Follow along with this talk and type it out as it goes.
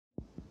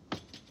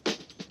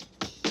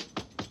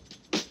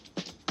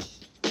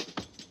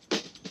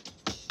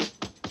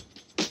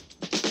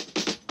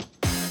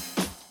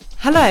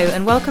Hello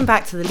and welcome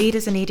back to the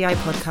Leaders in EDI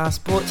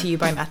podcast brought to you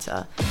by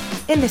Meta.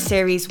 In this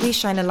series, we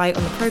shine a light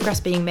on the progress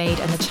being made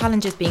and the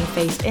challenges being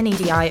faced in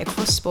EDI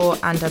across sport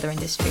and other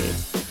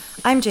industries.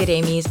 I'm Jade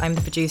Amies, I'm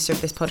the producer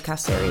of this podcast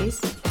series.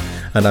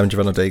 And I'm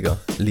Giovanna Dega,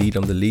 lead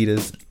on the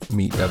Leaders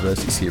Meet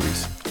Diversity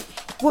series.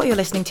 What you're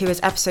listening to is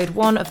episode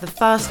 1 of the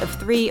first of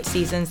 3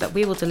 seasons that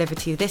we will deliver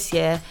to you this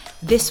year,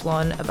 this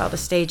one about the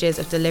stages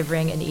of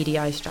delivering an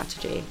EDI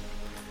strategy.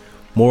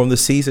 More on the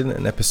season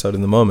and episode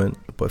in the moment,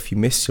 but if you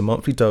missed your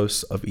monthly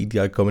dose of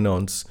EDI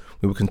going-ons,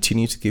 we will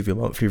continue to give you a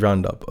monthly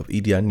roundup of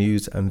EDI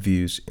news and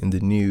views in the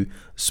new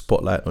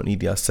Spotlight on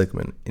EDI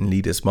segment in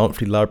Leaders'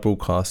 monthly live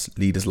broadcast,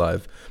 Leaders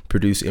Live,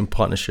 produced in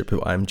partnership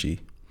with IMG.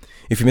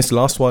 If you missed the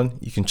last one,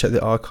 you can check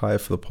the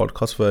archive for the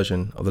podcast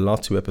version of the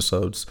last 2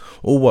 episodes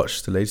or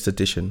watch the latest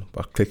edition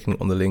by clicking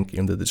on the link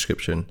in the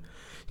description.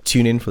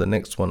 Tune in for the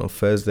next one on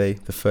Thursday,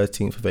 the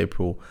 13th of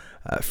April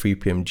at 3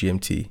 p.m.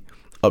 GMT.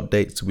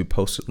 Updates will be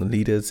posted on the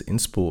Leaders in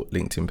Sport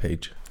LinkedIn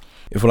page.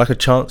 If you'd like a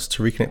chance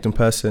to reconnect in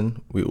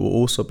person, we will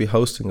also be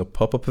hosting a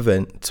pop-up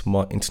event to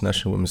mark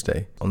International Women's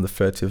Day on the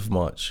 30th of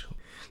March.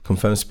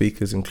 Confirmed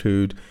speakers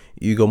include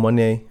Ugo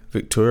Monye,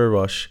 Victoria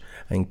Rush,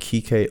 and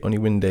Kike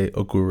Oniwinde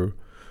Oguru.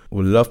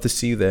 We'd love to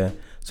see you there,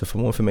 so for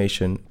more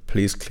information,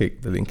 please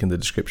click the link in the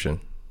description.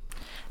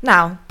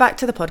 Now, back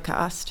to the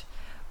podcast.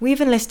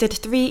 We've enlisted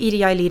 3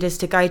 EDI leaders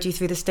to guide you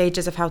through the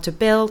stages of how to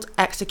build,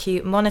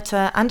 execute,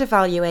 monitor, and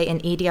evaluate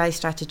an EDI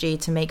strategy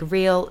to make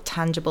real,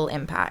 tangible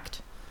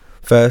impact.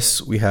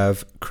 First, we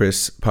have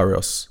Chris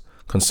Parios,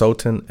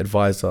 consultant,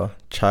 advisor,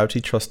 charity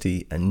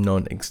trustee, and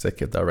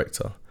non-executive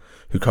director,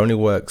 who currently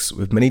works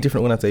with many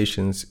different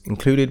organisations,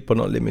 included but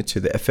not limited to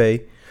the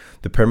FA,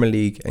 the Premier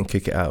League, and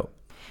Kick It Out.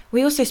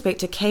 We also spoke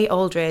to Kate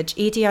Aldridge,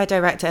 EDI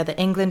director at the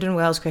England and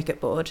Wales Cricket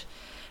Board.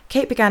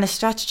 Kate began as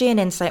Strategy and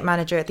Insight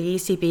Manager at the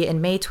ECB in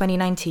May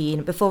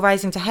 2019 before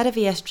rising to Head of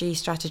ESG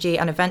Strategy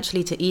and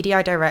eventually to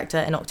EDI Director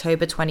in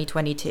October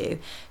 2022,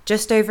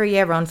 just over a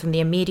year on from the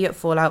immediate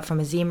fallout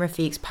from Azim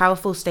Rafiq's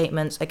powerful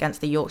statements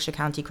against the Yorkshire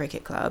County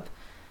Cricket Club.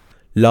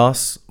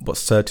 Last but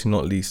certainly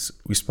not least,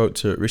 we spoke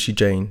to Rishi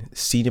Jain,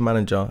 Senior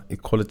Manager,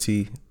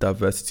 Equality,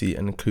 Diversity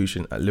and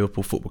Inclusion at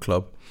Liverpool Football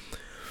Club.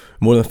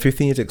 More than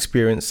 15 years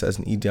experience as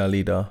an EDI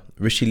leader,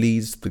 Rishi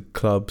leads the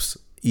club's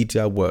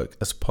EDI work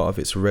as part of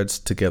its Reds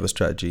Together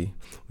strategy,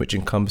 which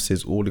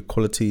encompasses all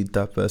equality,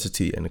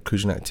 diversity and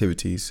inclusion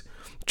activities,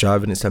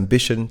 driving its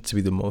ambition to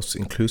be the most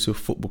inclusive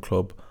football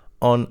club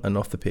on and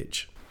off the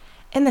pitch.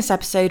 In this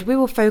episode, we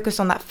will focus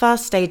on that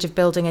first stage of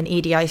building an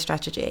EDI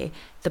strategy,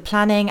 the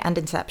planning and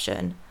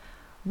inception.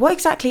 What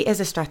exactly is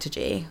a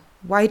strategy?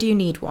 Why do you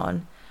need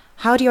one?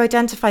 How do you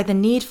identify the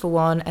need for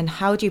one? And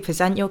how do you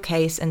present your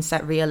case and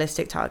set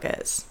realistic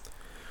targets?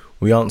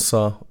 We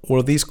answer all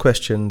of these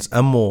questions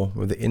and more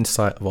with the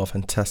insight of our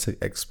fantastic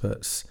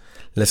experts.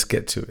 Let's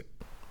get to it.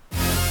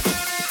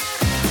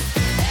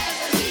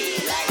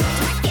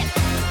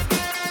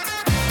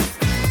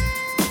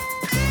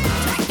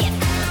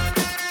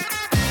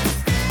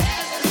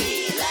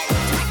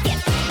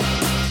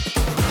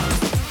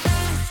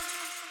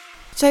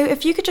 So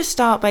if you could just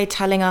start by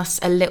telling us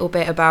a little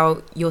bit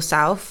about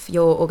yourself,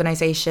 your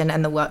organisation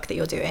and the work that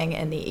you're doing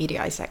in the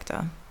EDI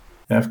sector.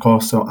 Yeah, of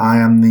course. So I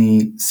am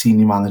the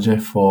Senior Manager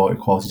for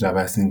Equality,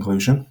 Diversity and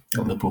Inclusion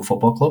at Liverpool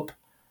Football Club.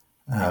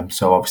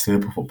 So obviously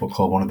Liverpool Football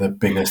Club, one of the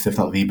biggest, if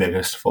not the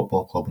biggest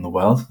football club in the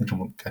world. I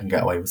think I can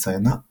get away with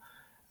saying that.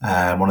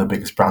 One of the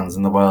biggest brands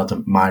in the world.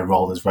 And my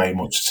role is very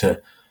much to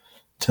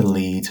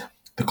lead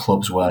the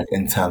club's work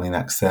internally and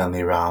externally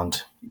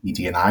around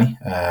ED&I,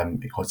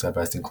 Equality,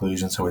 Diversity and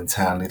Inclusion. So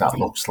internally that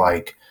looks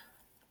like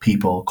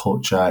people,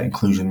 culture,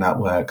 inclusion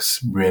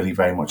networks, really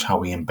very much how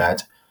we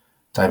embed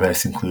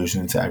diversity and inclusion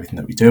into everything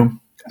that we do.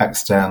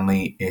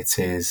 Externally, it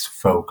is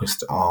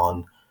focused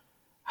on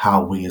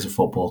how we as a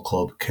football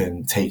club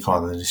can take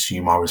on and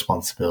assume our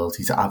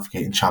responsibility to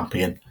advocate and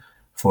champion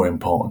for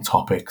important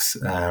topics,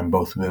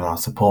 both within our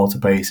supporter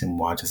base and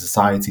wider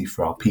society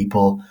for our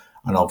people,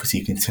 and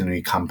obviously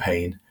continually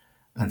campaign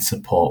and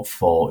support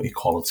for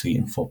equality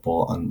in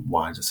football and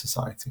wider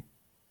society.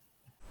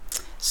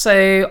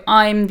 So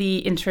I'm the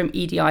interim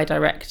EDI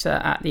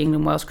director at the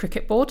England and Wales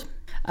Cricket Board.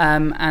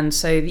 And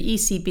so the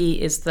ECB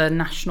is the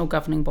national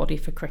governing body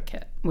for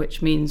cricket,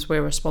 which means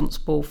we're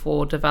responsible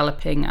for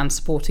developing and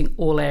supporting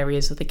all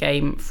areas of the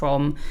game,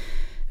 from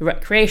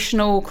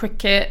recreational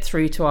cricket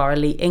through to our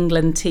elite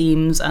England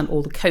teams and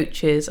all the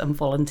coaches and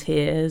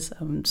volunteers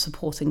and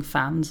supporting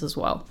fans as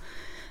well.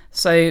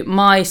 So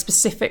my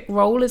specific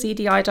role as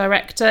EDI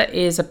director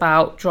is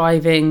about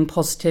driving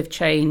positive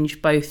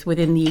change both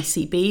within the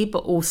ECB but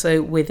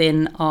also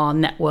within our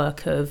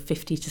network of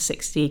 50 to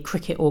 60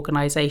 cricket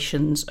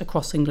organisations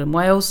across England and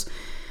Wales,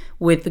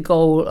 with the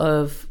goal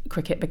of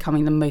cricket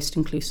becoming the most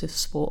inclusive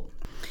sport.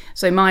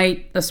 So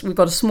we've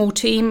got a small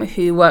team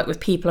who work with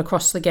people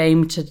across the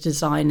game to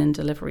design and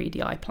deliver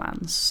EDI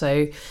plans.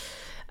 So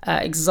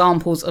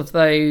examples of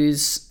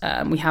those,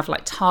 we have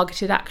like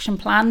targeted action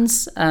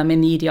plans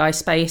in the EDI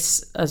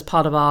space as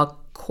part of our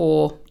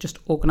core,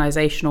 just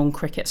organisational and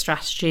cricket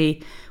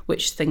strategy,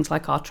 which is things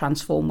like our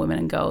Transform Women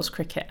and Girls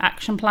Cricket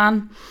Action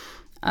Plan,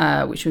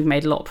 which we've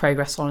made a lot of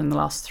progress on in the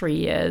last 3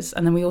 years.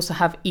 And then we also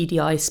have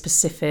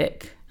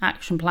EDI-specific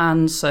action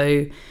plans.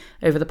 So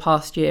over the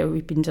past year,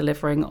 we've been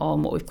delivering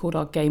on what we've called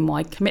our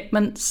game-wide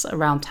commitments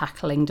around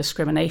tackling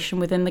discrimination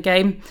within the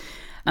game.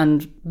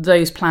 And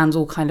those plans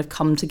all kind of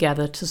come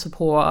together to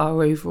support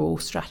our overall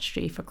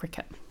strategy for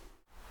cricket.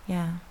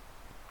 Yeah.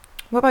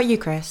 What about you,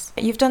 Chris?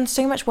 You've done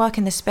so much work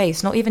in this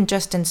space, not even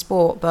just in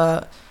sport,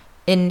 but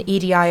in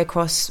EDI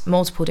across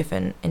multiple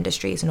different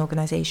industries and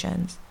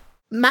organisations.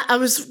 Matt, I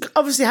was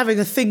obviously having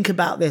a think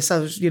about this.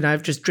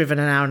 I've just driven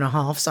an hour and a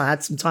half, so I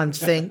had some time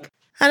to think.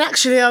 And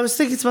actually, I was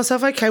thinking to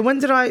myself, okay, when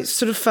did I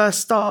sort of first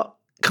start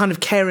kind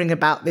of caring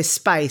about this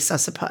space, I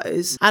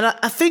suppose? And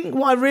I think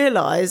what I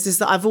realised is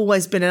that I've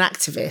always been an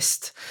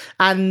activist.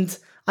 And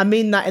I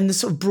mean that in the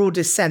sort of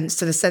broadest sense,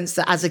 to the sense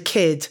that as a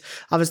kid,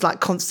 I was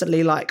like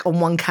constantly like on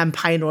one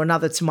campaign or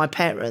another to my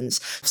parents.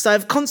 So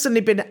I've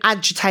constantly been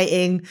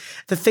agitating.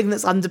 The thing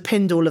that's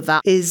underpinned all of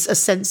that is a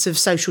sense of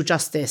social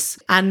justice.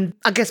 And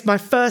I guess my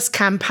first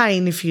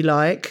campaign, if you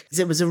like, is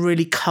it was a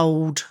really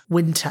cold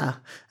winter.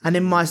 And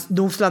in my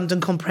North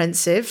London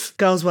comprehensive,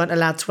 girls weren't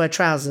allowed to wear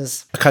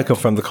trousers. I can't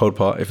confirm the cold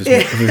part if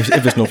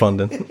it's North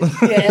London.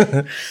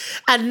 Yeah.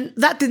 And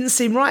that didn't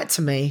seem right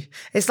to me.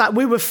 It's like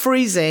we were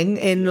freezing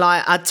in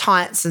like our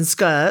tights and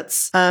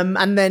skirts.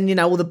 And then,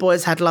 all the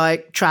boys had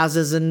like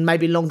trousers and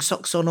maybe long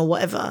socks on or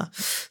whatever.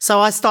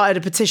 So I started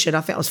a petition.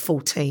 I think I was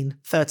 13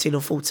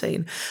 or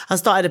 14. I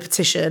started a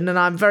petition, and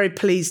I'm very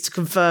pleased to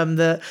confirm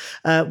that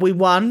we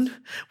won.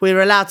 We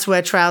were allowed to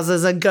wear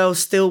trousers, and girls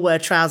still wear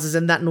trousers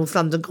in that North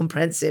London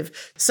comprehensive.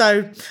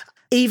 So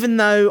even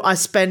though I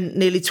spent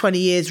nearly 20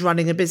 years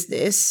running a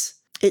business,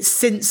 it's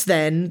since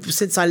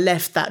I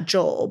left that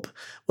job,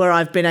 where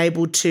I've been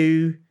able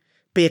to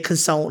be a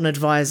consultant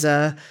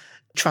advisor,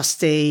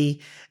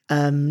 trustee,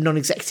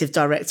 non-executive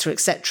director,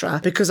 etc.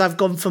 Because I've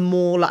gone for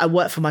more, like I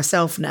work for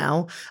myself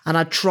now, and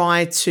I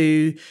try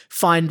to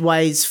find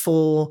ways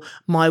for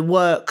my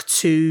work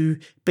to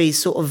be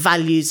sort of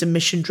values and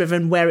mission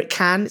driven where it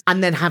can,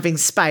 and then having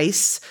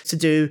space to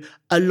do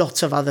a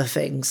lot of other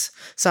things.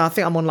 So I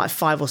think I'm on like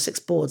 5 or 6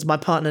 boards. My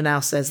partner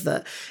now says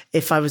that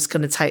if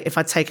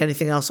I take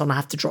anything else on, I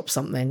have to drop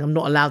something. I'm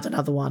not allowed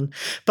another one.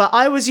 But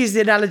I always use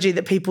the analogy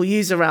that people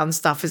use around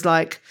stuff is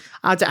like,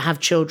 I don't have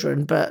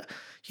children, but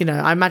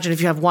I imagine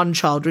if you have one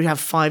child or you have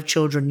 5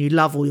 children, you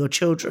love all your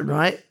children,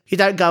 right? You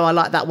don't go, I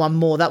like that one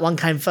more. That one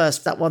came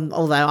first. That one,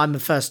 although I'm the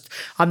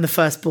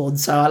firstborn,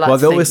 so I like. Well,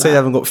 they always say they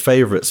haven't got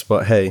favourites,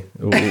 but hey,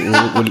 we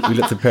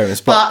look to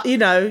parents. But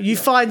you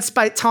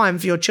find time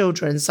for your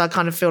children. So I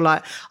kind of feel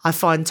like I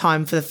find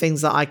time for the things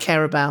that I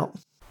care about.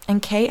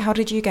 And Kate, how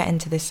did you get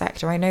into this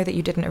sector? I know that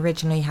you didn't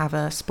originally have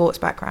a sports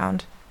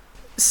background.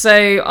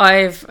 So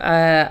I've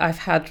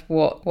had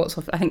what's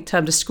I think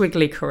termed a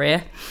squiggly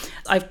career.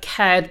 I've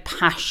cared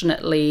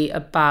passionately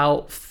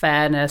about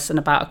fairness and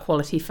about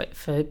equality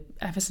for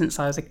ever since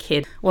I was a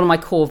kid. One of my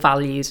core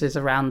values is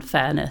around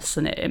fairness,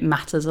 and it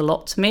matters a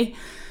lot to me.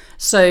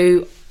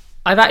 So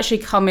I've actually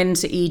come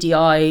into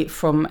EDI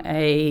from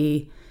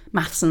a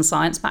maths and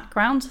science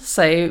background.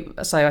 So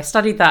I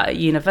studied that at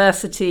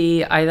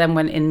university. I then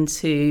went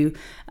into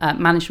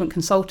management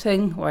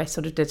consulting, where I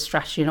sort of did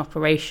strategy and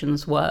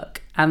operations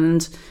work.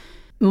 And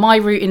my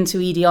route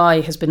into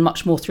EDI has been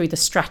much more through the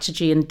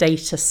strategy and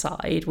data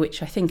side,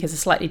 which I think is a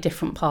slightly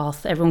different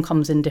path. Everyone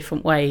comes in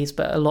different ways,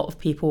 but a lot of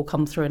people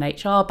come through an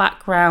HR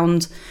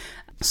background.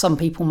 Some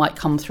people might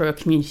come through a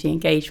community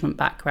engagement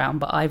background,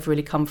 but I've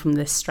really come from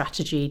this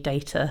strategy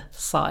data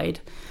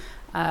side.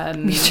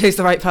 You chose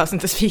the right person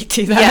to speak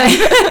to there.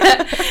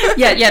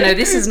 Yeah. No,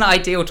 this is an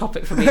ideal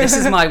topic for me. This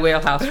is my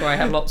wheelhouse where I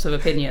have lots of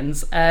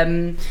opinions.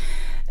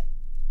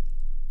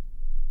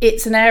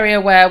 It's an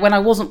area where when I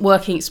wasn't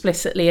working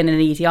explicitly in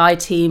an EDI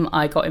team,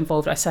 I got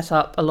involved. I set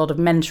up a lot of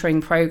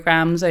mentoring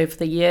programs over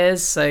the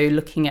years. So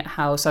looking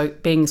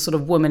at being sort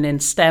of woman in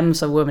STEM,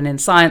 so women in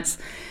science,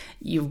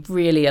 you're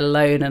really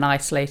alone and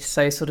isolated.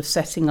 So sort of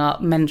setting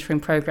up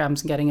mentoring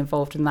programs and getting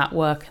involved in that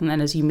work. And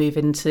then as you move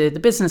into the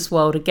business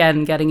world,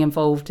 again, getting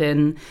involved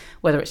in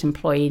whether it's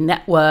employee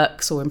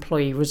networks or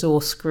employee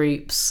resource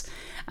groups,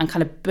 and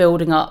kind of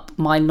building up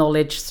my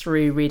knowledge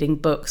through reading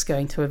books,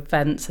 going to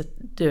events,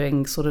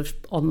 doing sort of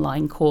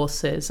online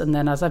courses. And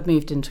then as I've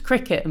moved into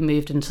cricket and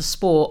moved into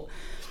sport,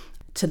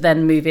 to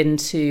then move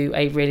into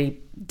a really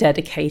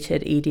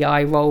dedicated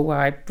EDI role where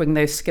I bring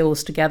those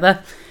skills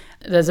together.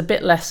 There's a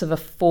bit less of a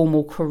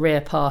formal career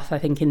path, I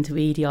think, into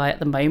EDI at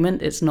the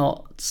moment. It's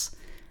not,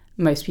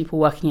 most people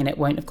working in it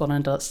won't have gone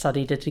and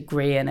studied a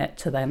degree in it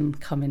to then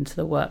come into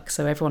the work.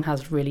 So everyone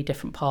has really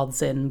different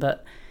paths in,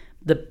 but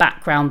the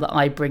background that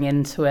I bring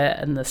into it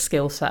and the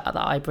skill set that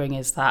I bring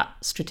is that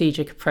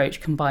strategic approach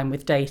combined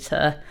with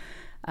data,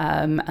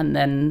 and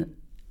then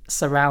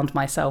surround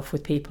myself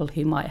with people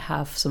who might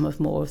have some of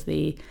more of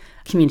the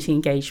community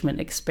engagement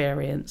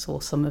experience,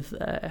 or some of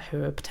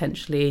who are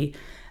potentially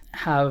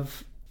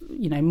have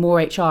more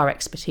HR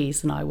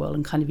expertise than I will,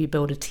 and kind of you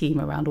build a team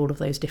around all of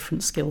those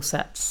different skill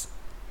sets.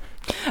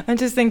 I'm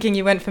just thinking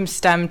you went from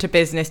STEM to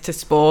business to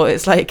sport.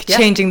 It's like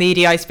changing the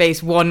EDI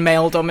space, one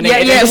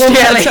male-dominated industry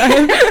at a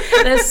time.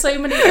 There's so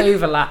many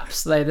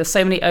overlaps, though. There's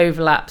so many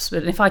overlaps.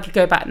 But if I could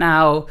go back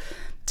now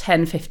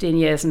 10, 15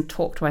 years and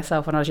talk to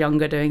myself when I was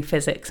younger doing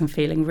physics and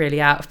feeling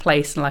really out of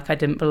place and like I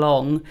didn't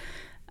belong,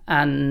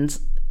 and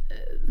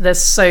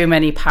there's so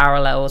many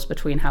parallels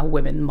between how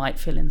women might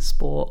feel in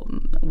sport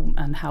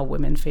and how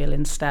women feel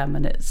in STEM.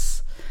 And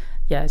it's,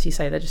 as you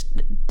say, they're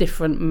just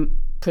different,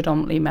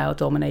 predominantly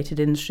male-dominated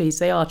industries.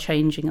 They are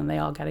changing and they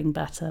are getting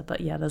better, but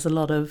there's a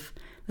lot of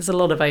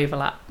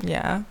overlap.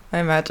 Yeah, I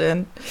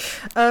imagine.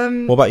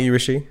 What about you,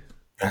 Rishi?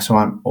 Yeah, so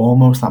I'm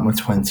almost at my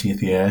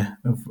 20th year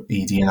of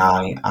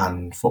ED&I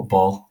and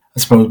football. I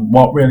suppose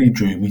what really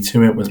drew me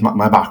to it was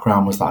my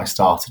background was that I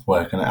started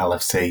working at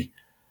LFC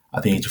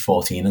at the age of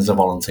 14 as a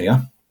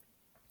volunteer,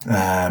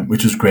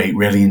 which was great,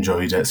 really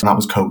enjoyed it. So that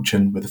was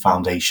coaching with the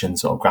foundation,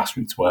 sort of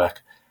grassroots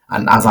work.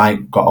 And as I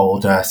got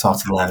older, I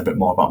started to learn a bit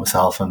more about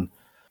myself and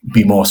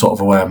be more sort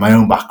of aware of my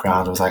own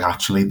background. I was like,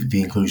 actually,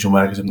 the inclusion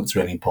work is something that's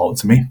really important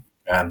to me.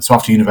 So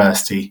after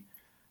university,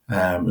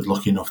 I was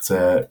lucky enough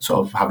to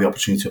sort of have the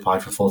opportunity to apply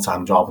for a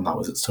full-time job, and that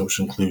was as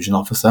social inclusion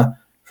officer,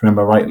 if I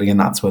remember rightly. And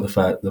that's where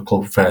the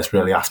club first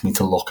really asked me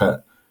to look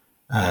at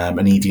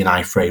an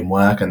ED&I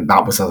framework, and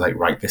that was, I was like,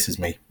 right, this is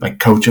me. Like,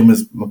 coaching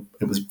was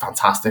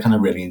fantastic, and I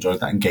really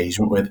enjoyed that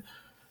engagement with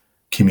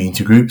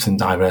community groups and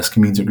diverse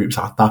community groups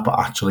at that. But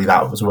actually,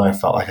 that was where I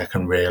felt like I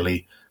can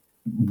really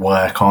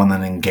work on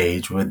and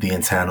engage with the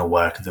internal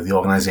workings of the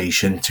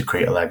organisation to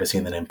create a legacy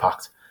and an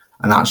impact.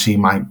 And actually,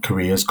 my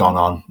career's gone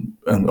on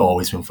and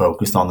always been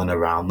focused on and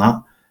around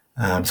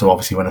that. So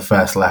obviously, when I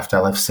first left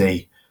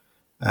LFC,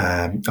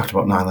 after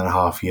about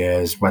 9.5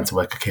 years, went to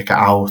work at Kick It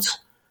Out,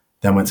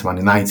 then went to Man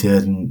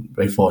United, and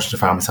very fortunate to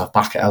find myself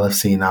back at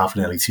LFC now for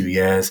nearly 2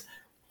 years.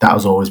 That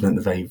has always been at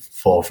the very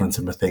forefront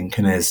of my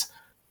thinking, is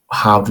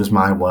how does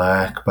my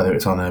work, whether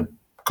it's on a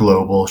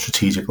global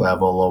strategic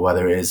level or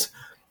whether it is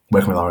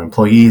working with our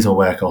employees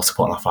or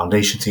supporting our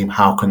foundation team,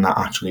 how can that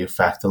actually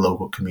affect the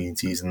local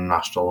communities and the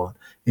national and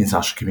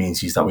international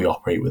communities that we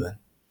operate within?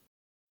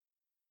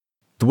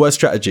 The word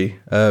strategy,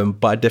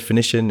 by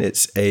definition,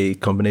 it's a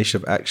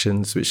combination of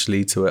actions which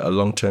lead to a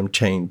long-term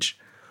change.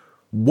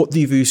 What do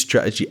you view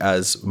strategy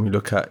as when we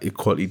look at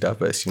equality,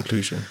 diversity,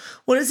 inclusion?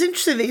 Well, it's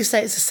interesting that you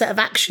say it's a set of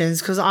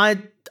actions, because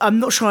I'm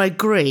not sure I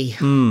agree.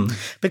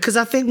 Because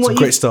I think it's a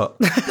great start.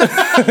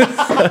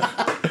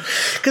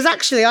 Because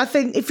actually, I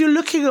think if you're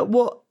looking at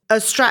what a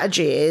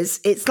strategy is,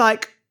 it's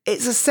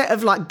a set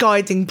of like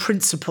guiding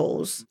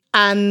principles,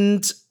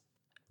 and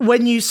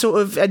when you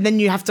and then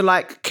you have to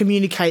like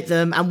communicate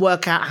them and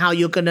work out how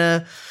you're going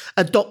to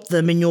adopt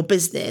them in your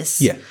business.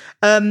 Yeah.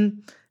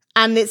 And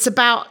it's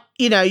about,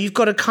 you've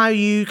got to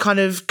kind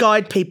of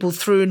guide people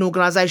through an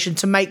organisation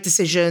to make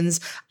decisions,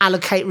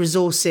 allocate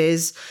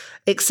resources,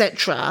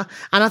 etc.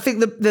 And I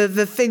think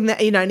the thing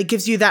that, and it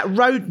gives you that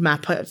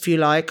roadmap, if you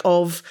like,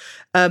 of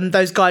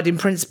those guiding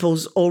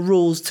principles or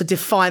rules to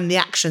define the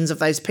actions of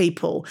those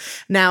people.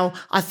 Now,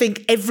 I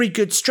think every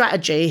good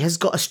strategy has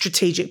got a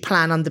strategic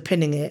plan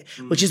underpinning it,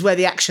 which is where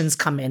the actions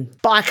come in.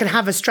 But I can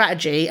have a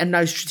strategy and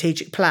no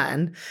strategic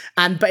plan.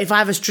 But if I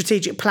have a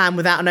strategic plan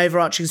without an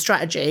overarching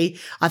strategy,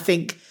 I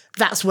think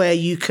that's where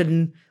you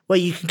can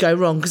go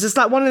wrong. Because it's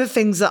like one of the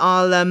things that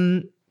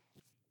I'll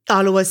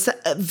always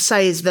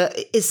say is that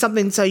it's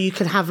something so you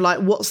can have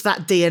like, what's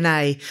that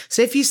DNA?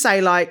 So if you say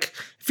like,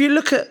 if you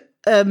look at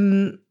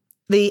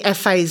the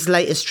FA's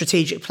latest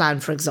strategic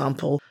plan, for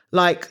example,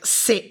 like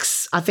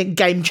 6, I think,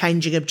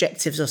 game-changing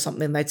objectives or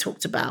something they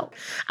talked about.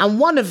 And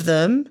one of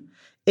them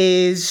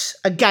is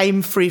a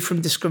game free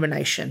from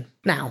discrimination.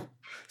 Now,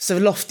 it's a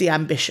lofty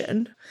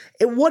ambition.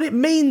 What it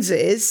means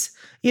is,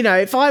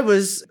 if I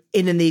was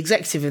in the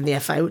executive in the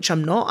FA, which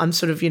I'm not, I'm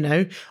sort of,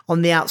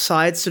 on the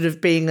outside, sort of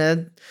being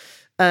a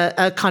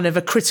kind of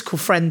a critical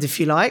friend, if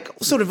you like,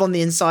 sort of on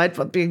the inside,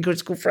 but being a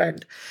critical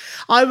friend.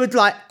 I would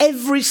like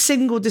every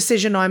single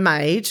decision I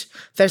made,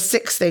 there's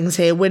 6 things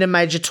here: win a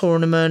major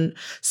tournament,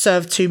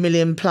 serve 2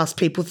 million plus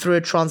people through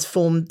a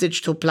transformed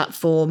digital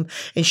platform,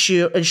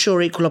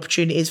 ensure equal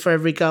opportunities for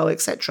every girl,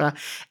 etc.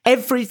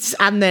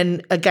 And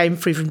then a game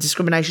free from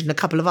discrimination and a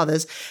couple of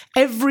others.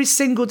 Every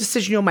single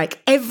decision you'll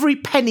make, every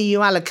penny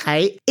you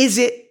allocate, is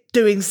it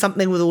doing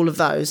something with all of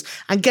those?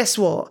 And guess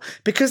what?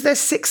 Because there's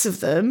 6 of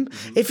them,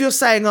 if you're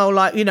saying,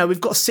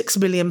 we've got £6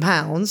 million and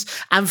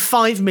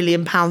 £5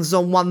 million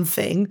on one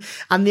thing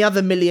and the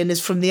other million is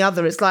from the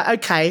other, it's like,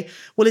 okay,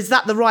 well, is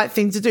that the right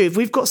thing to do? If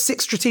we've got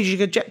 6 strategic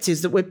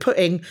objectives that we're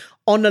putting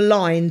on a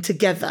line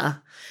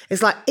together,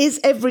 it's like, is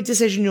every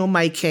decision you're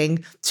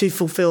making to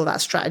fulfill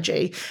that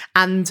strategy?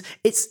 And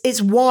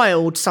it's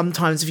wild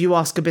sometimes if you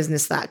ask a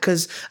business that,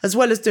 because as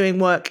well as doing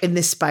work in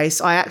this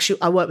space, I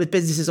work with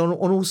businesses on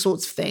all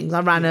sorts of things. I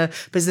ran a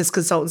business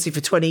consultancy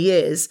for 20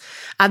 years.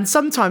 And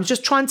sometimes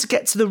just trying to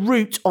get to the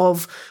root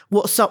of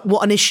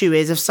what an issue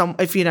is, if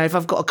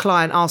I've got a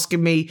client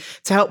asking me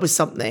to help with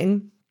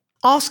something,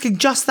 asking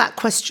just that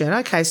question.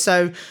 Okay,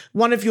 so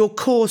one of your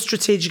core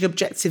strategic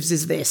objectives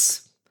is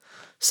this.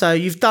 So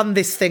you've done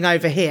this thing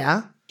over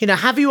here.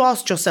 Have you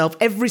asked yourself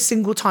every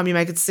single time you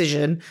make a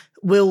decision,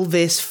 will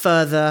this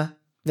further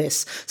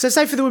this? So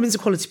say for the Women's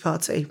Equality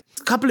Party,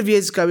 a couple of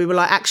years ago, we were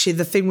like, actually,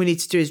 the thing we need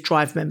to do is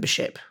drive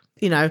membership.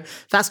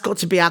 That's got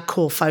to be our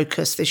core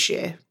focus this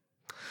year.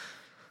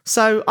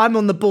 So I'm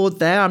on the board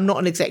there. I'm not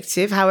an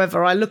executive.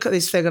 However, I look at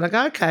this thing and I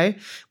go, okay,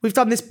 we've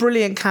done this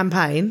brilliant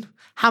campaign.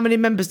 How many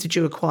members did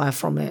you acquire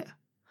from it?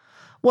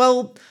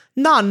 Well,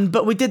 none,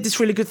 but we did this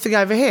really good thing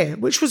over here,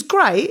 which was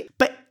great.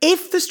 But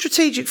if the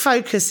strategic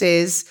focus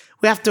is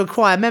we have to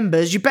acquire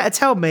members, you better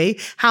tell me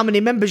how many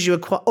members you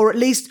acquire, or at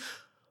least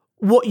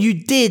what you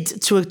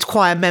did to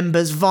acquire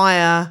members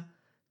via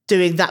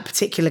doing that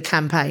particular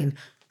campaign.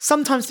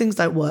 Sometimes things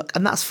don't work,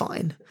 and that's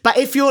fine. But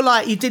if you're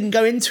like, you didn't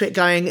go into it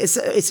going,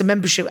 it's a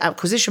membership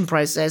acquisition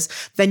process,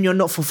 then you're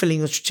not fulfilling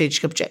your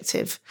strategic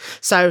objective.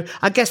 So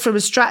I guess from a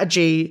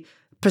strategy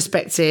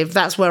perspective,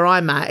 that's where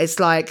I'm at. It's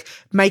like,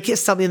 make it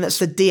something that's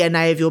the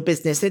DNA of your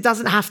business. It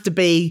doesn't have to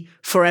be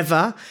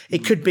forever.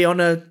 It could be on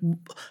a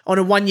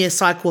 1 year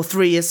cycle,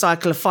 3 year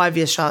cycle, a 5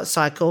 year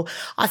cycle.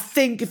 I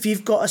think if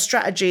you've got a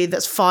strategy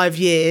that's 5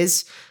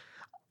 years,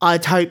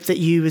 I'd hope that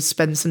you would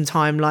spend some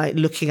time like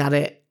looking at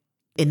it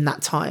in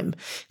that time,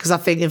 because I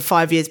think in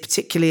 5 years,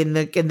 particularly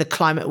in the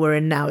climate we're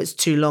in now, it's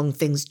too long.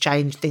 Things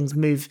change, things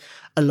move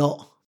a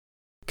lot.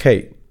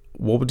 Kate,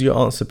 what would your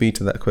answer be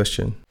to that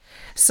question?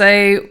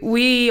 So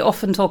we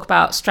often talk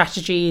about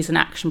strategies and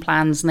action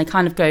plans, and they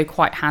kind of go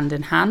quite hand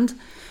in hand.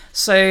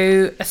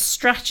 So a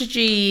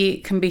strategy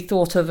can be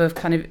thought of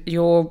kind of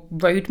your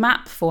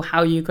roadmap for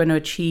how you're going to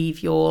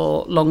achieve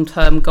your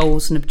long-term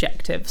goals and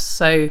objectives.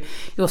 So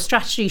your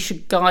strategy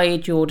should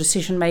guide your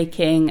decision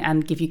making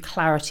and give you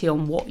clarity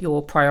on what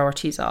your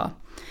priorities are.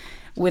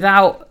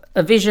 Without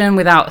a vision,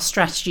 without a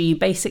strategy, you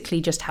basically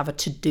just have a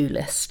to-do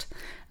list.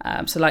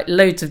 So like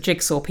loads of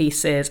jigsaw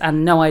pieces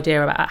and no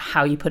idea about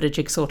how you put a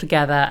jigsaw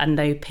together and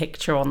no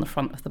picture on the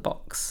front of the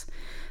box.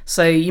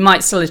 So you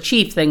might still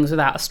achieve things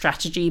without a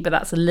strategy, but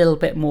that's a little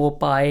bit more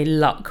by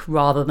luck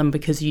rather than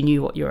because you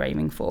knew what you're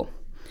aiming for.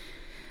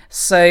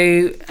 So,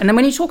 and then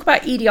when you talk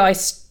about EDI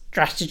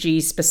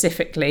strategies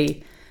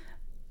specifically,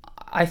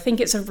 I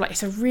think it's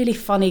a really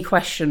funny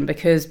question,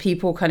 because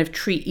people kind of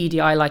treat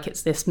EDI like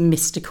it's this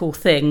mystical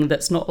thing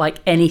that's not like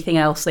anything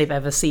else they've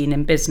ever seen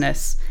in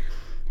business.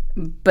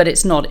 But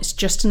it's not. It's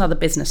just another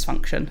business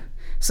function.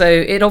 So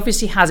it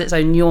obviously has its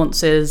own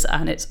nuances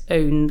and its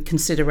own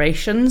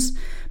considerations,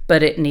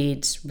 but it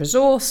needs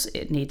resource,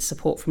 it needs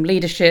support from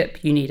leadership,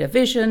 you need a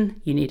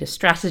vision, you need a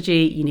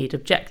strategy, you need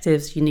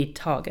objectives, you need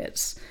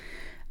targets.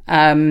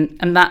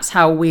 And that's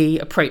how we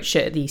approach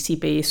it at the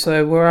ECB.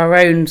 So we're our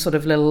own sort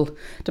of little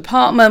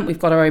department, we've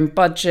got our own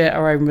budget,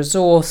 our own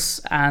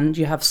resource, and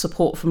you have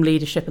support from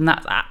leadership, and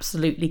that's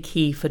absolutely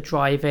key for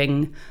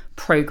driving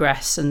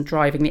progress and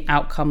driving the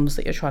outcomes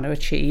that you're trying to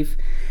achieve.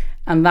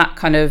 And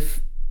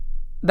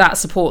that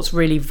support's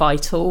really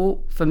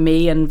vital for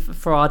me and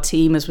for our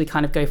team as we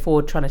kind of go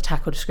forward trying to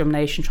tackle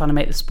discrimination, trying to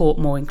make the sport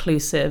more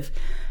inclusive,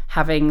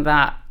 having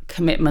that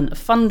commitment of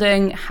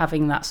funding,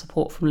 having that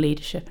support from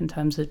leadership in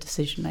terms of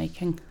decision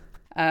making.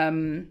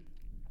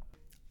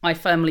 I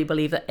firmly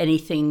believe that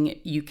anything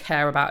you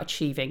care about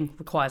achieving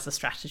requires a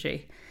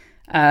strategy.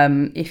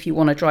 If you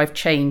want to drive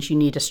change, you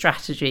need a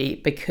strategy,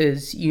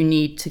 because you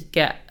need to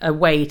get a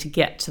way to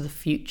get to the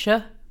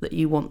future that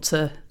you want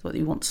to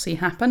see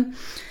happen.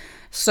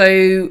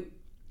 So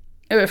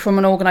from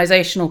an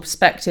organisational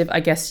perspective, I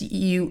guess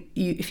you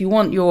if you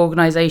want your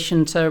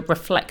organisation to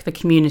reflect the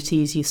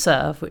communities you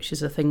serve, which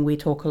is a thing we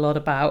talk a lot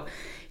about,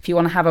 if you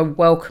want to have a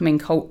welcoming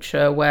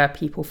culture where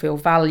people feel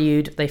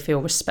valued, they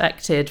feel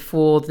respected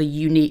for the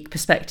unique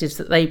perspectives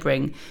that they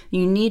bring,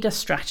 you need a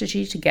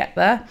strategy to get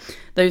there.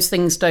 Those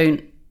things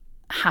don't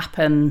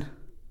happen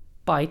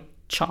by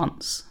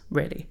chance,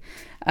 really.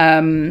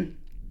 The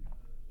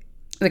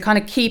kind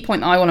of key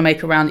point I want to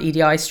make around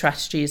EDI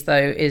strategies,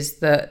 though, is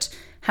that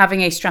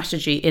having a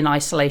strategy in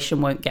isolation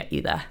won't get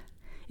you there.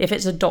 If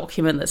it's a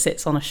document that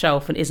sits on a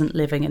shelf and isn't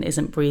living and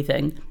isn't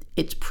breathing,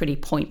 it's pretty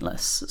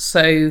pointless.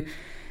 So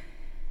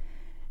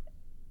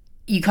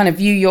you kind of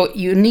view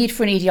your need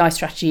for an EDI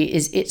strategy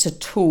is it's a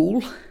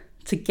tool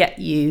to get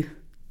you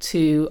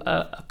to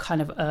a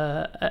kind of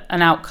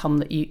an outcome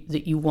that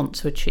you want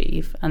to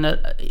achieve. And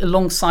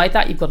alongside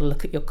that, you've got to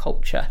look at your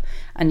culture,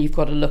 and you've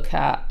got to look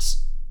at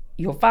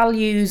your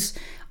values.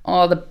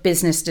 Are the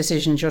business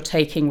decisions you're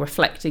taking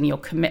reflecting your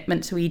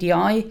commitment to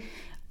EDI?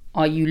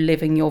 Are you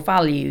living your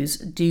values?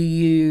 Do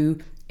you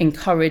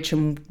encourage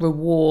and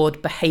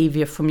reward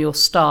behaviour from your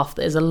staff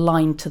that is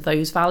aligned to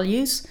those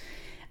values?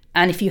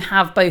 And if you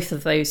have both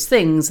of those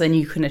things, then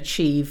you can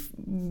achieve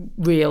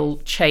real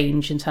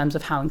change in terms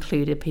of how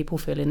included people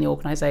feel in the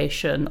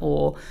organisation,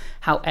 or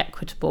how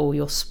equitable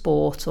your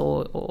sport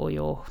or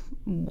your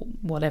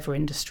whatever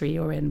industry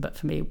you're in. But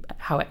for me,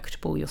 how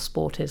equitable your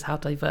sport is, how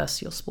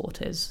diverse your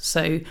sport is.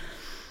 So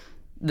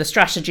the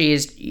strategy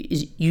is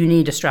you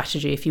need a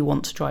strategy if you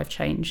want to drive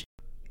change.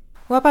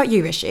 What about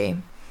you, Rishi?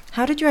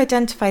 How did you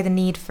identify the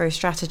need for a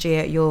strategy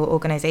at your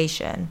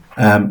organisation?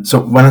 So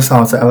when I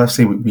started at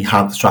LFC, we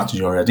had the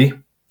strategy already.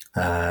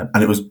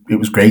 And it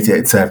was great.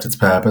 It served its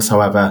purpose.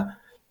 However,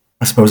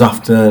 I suppose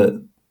after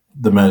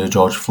the murder of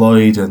George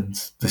Floyd and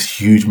this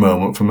huge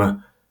moment from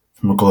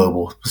a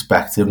global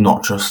perspective,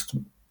 not just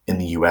in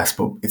the US,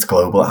 but it's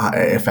global,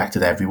 it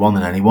affected everyone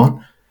and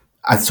anyone.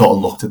 I sort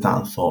of looked at that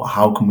and thought,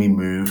 how can we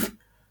move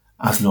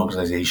as an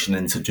organisation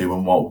into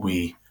doing what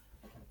we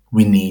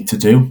need to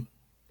do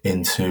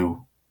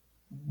into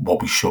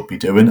what we should be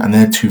doing? And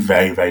they're two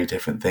very, very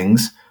different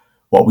things.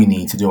 What we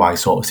need to do, I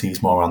sort of see,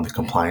 is more around the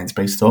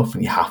compliance-based stuff,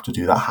 and you have to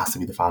do that. It has to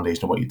be the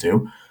foundation of what you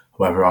do.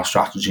 However, our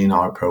strategy and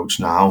our approach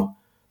now,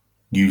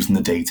 using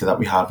the data that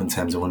we have in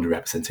terms of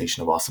underrepresentation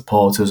of our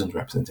supporters,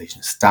 underrepresentation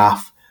of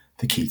staff,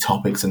 the key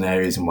topics and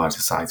areas in wider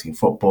society and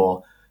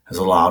football, has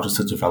allowed us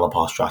to develop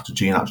our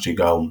strategy and actually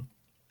go,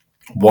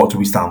 what do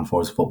we stand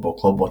for as a football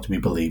club? What do we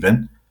believe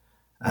in?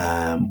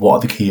 What are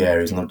the key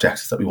areas and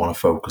objectives that we want to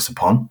focus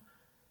upon?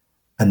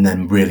 And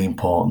then really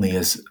importantly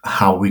is,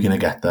 how are we going to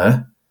get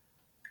there?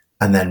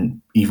 And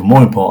then even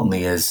more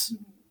importantly is,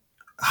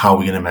 how are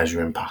we going to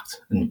measure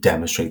impact and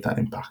demonstrate that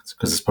impact?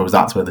 Because I suppose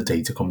that's where the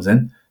data comes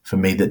in. For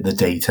me, that the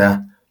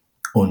data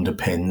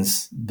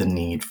underpins the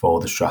need for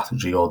the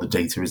strategy, or the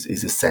data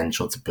is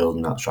essential to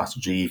building that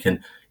strategy. You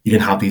can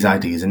have these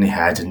ideas in your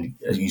head, and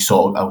I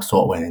sort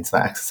of went into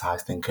that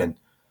exercise thinking,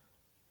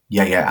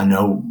 yeah, I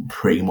know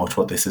pretty much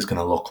what this is going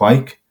to look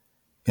like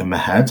in my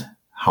head.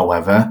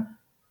 However,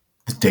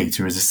 the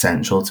data is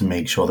essential to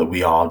make sure that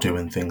we are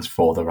doing things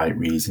for the right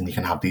reason. You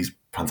can have these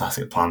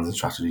fantastic plans and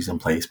strategies in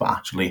place, but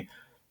actually,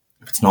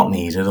 if it's not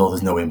needed or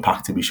there's no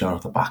impact to be shown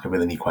off the back of it,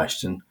 then you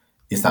question,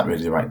 is that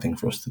really the right thing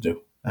for us to do?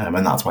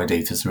 And that's why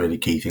data is a really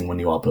key thing when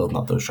you are building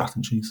up those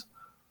strategies.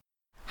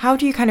 How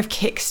do you kind of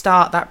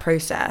kickstart that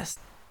process?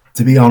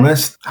 To be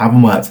honest,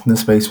 having worked in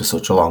this space for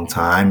such a long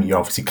time, you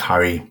obviously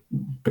carry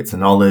bits of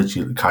knowledge,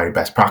 you carry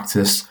best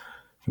practice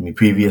from your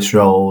previous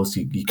roles,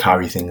 you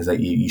carry things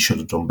that you should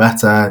have done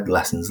better,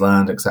 lessons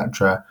learned,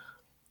 etc.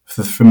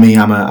 For me,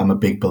 I'm a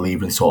big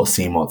believer in sort of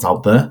seeing what's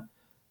out there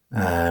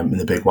in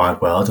the big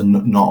wide world, and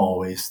not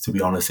always, to be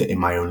honest, in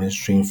my own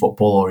industry in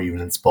football or even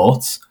in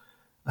sports.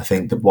 I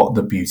think that what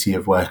the beauty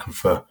of working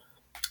for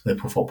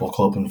Liverpool Football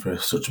Club and for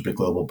such a big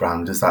global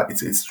brand is that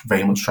it's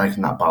very much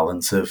striking that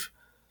balance of,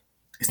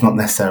 it's not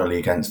necessarily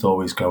against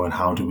always going,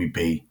 how do we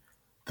be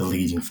the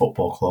leading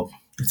football club?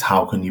 It's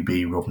how can you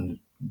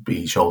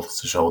be shoulder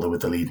to shoulder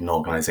with the leading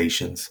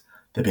organisations,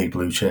 the big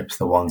blue chips,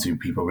 the ones who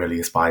people really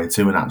aspire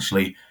to, and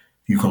actually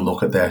you can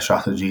look at their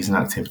strategies and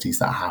activities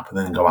that happen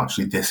and go,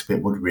 actually this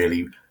bit would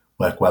really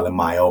work well in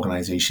my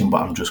organisation,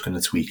 but I'm just going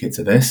to tweak it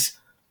to this.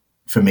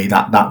 For me,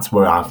 that's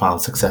where I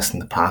found success in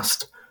the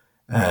past.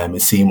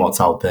 Is seeing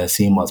what's out there,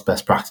 seeing what's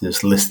best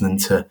practice, listening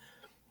to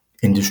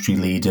industry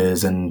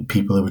leaders and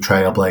people who were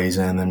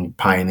trailblazing and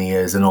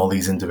pioneers and all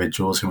these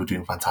individuals who were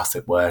doing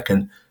fantastic work,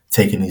 and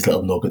taking these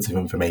little nuggets of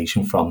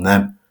information from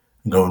them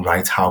and going,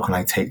 right, how can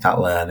I take that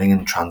learning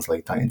and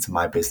translate that into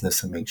my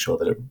business and make sure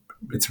that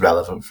it's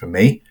relevant for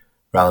me,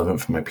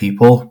 relevant for my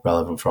people,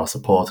 relevant for our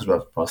supporters,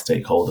 relevant for our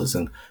stakeholders.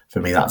 And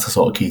for me, that's a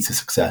sort of key to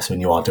success when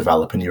you are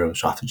developing your own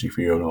strategy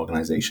for your own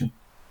organisation.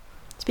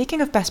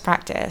 Speaking of best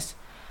practice,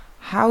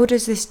 how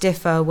does this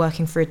differ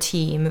working for a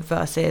team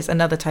versus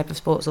another type of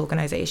sports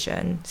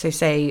organisation? So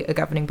say a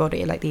governing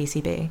body like the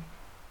ECB.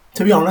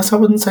 To be honest, I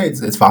wouldn't say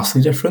it's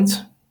vastly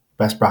different.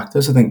 Best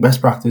practice, I think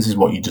best practice is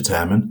what you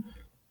determine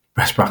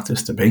best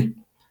practice to be.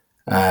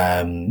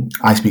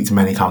 I speak to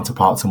many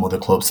counterparts in other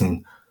clubs,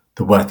 and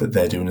the work that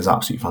they're doing is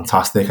absolutely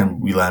fantastic, and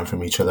we learn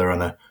from each other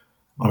on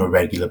a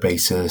regular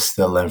basis.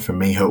 They'll learn from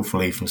me,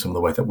 hopefully, from some of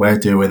the work that we're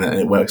doing, and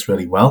it works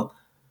really well.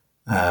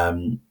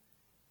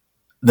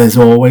 There's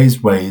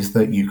always ways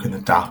that you can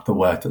adapt the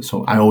work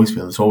I always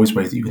feel there's always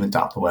ways that you can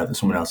adapt the work that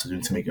someone else is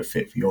doing to make it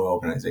fit for your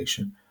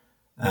organisation.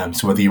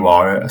 So whether you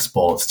are a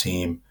sports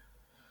team,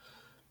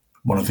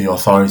 one of the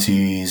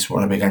authorities,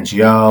 one of a big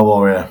NGO,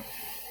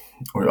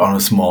 or on a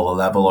smaller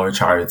level, or a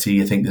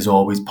charity, I think there's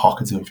always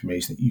pockets of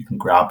information that you can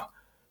grab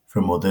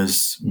from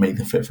others, make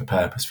them fit for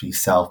purpose for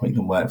yourself, make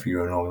them work for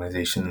your own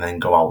organisation, and then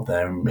go out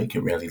there and make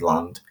it really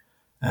land,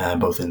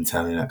 both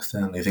internally and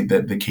externally. I think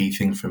that the key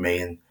thing for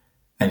me and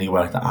any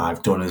work that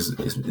I've done is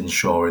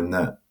ensuring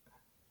that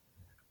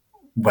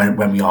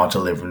when we are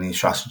delivering these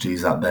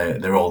strategies, that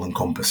they're all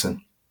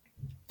encompassing.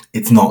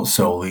 It's not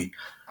solely,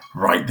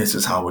 right, this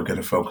is how we're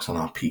going to focus on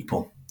our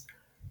people,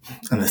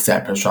 and a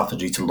separate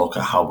strategy to look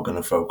at how we're going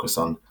to focus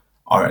on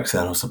our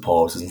external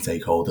supporters and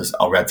stakeholders.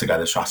 Our Red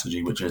Together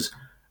strategy, which is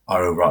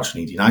our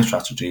overarching EDI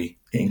strategy,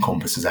 it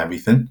encompasses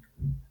everything.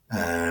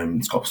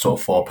 It's got sort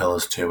of 4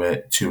 pillars to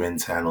it, 2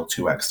 internal,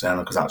 2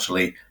 external, because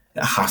actually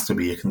it has to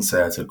be a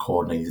concerted,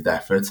 coordinated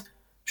effort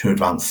to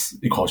advance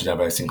equality,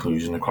 diversity,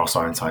 inclusion across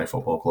our entire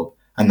football club.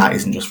 And that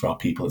isn't just for our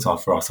people, it's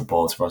for our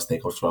supporters, for our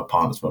stakeholders, for our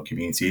partners, for our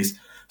communities.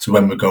 So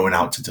when we're going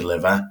out to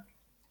deliver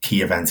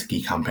key events,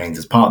 key campaigns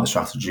as part of the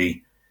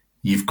strategy,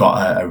 you've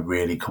got a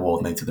really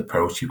coordinated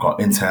approach. You've got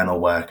internal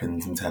work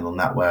and internal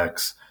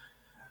networks,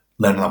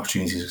 learning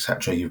opportunities,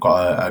 etc. You've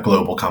got a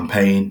global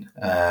campaign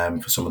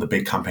for some of the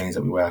big campaigns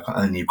that we work on.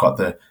 And then you've got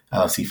the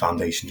LFC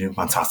Foundation doing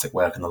fantastic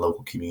work in the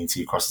local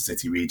community across the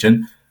city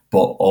region.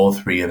 But all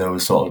three of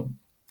those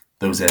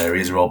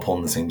areas are all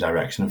pulling the same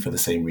direction for the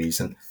same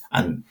reason,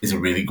 and is a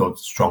really good,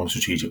 strong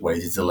strategic way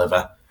to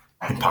deliver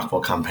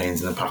impactful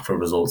campaigns and impactful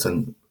results,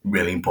 and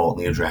really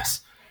importantly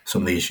address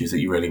some of the issues that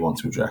you really want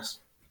to address.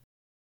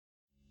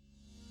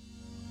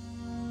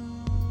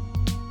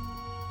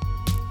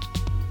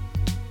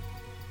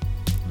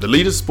 The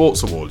Leaders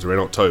Sports Awards are in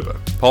October,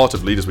 part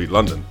of Leaders Week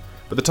London,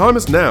 but the time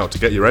is now to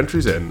get your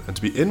entries in and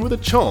to be in with a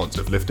chance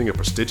of lifting a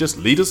prestigious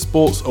Leaders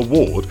Sports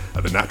Award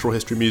at the Natural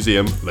History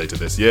Museum later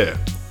this year.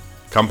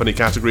 Company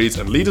categories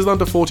and Leaders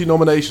Under 40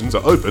 nominations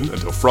are open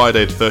until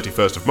Friday the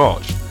 31st of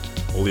March.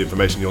 All the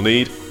information you'll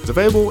need is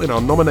available in our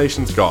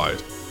nominations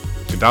guide.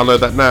 You can download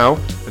that now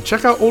and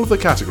check out all of the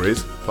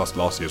categories, plus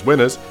last year's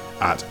winners,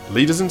 at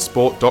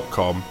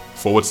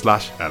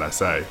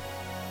leadersinsport.com/LSA.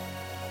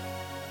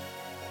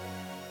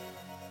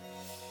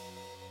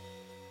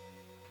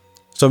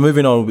 So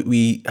moving on,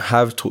 we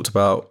have talked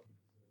about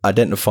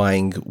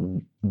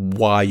identifying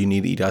why you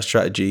need EDI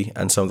strategy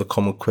and some of the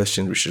common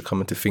questions which should come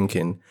into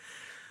thinking.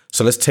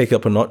 So let's take it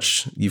up a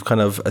notch. You've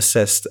kind of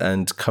assessed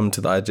and come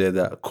to the idea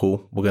that,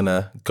 cool, we're going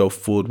to go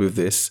forward with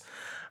this.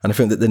 And I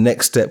think that the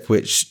next step,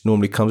 which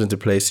normally comes into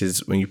place,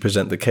 is when you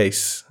present the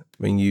case,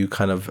 when you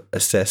kind of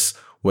assess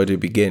where to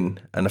begin.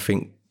 And I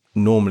think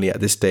normally at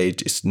this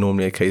stage, it's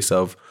normally a case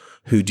of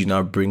who do you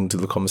now bring to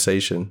the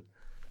conversation?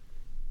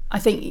 I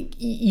think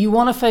you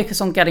want to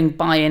focus on getting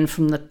buy-in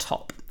from the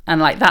top.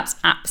 And that's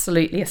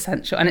absolutely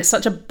essential. And it's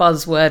such a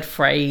buzzword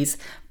phrase,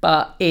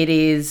 but it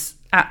is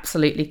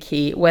absolutely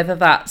key, whether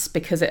that's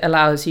because it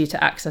allows you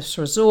to access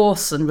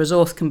resource, and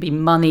resource can be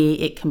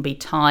money, it can be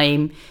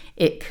time,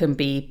 it can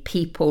be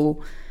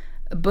people,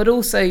 but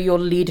also your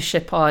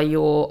leadership are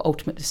your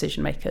ultimate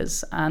decision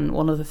makers. And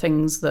one of the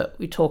things that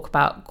we talk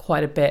about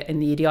quite a bit in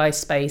the EDI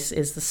space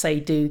is the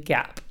say-do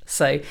gap.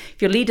 So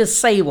if your leaders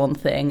say one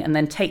thing and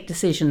then take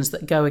decisions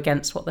that go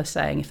against what they're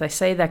saying, if they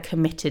say they're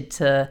committed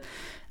to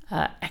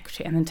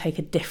equity and then take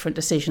a different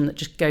decision that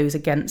just goes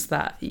against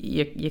that,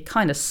 you're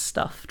kind of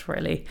stuffed,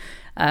 really.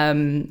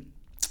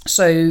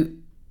 So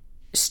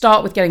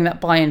start with getting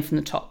that buy-in from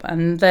the top.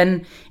 And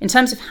then in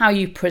terms of how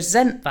you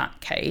present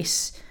that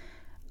case,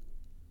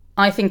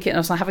 I think, I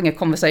was having a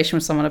conversation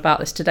with someone about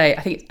this today,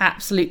 I think it's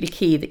absolutely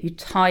key that you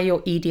tie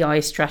your EDI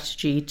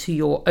strategy to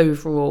your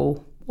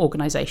overall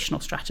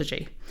organisational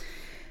strategy.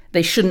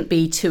 They shouldn't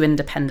be two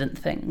independent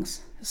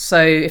things. So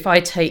if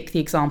I take the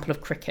example of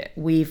cricket,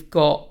 we've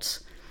got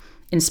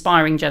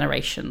Inspiring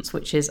Generations,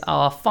 which is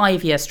our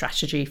 5-year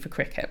strategy for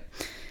cricket.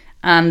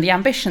 And the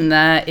ambition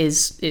there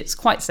it's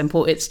quite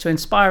simple. It's to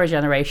inspire a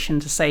generation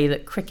to say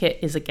that cricket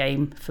is a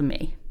game for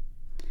me.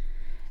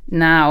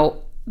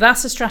 Now,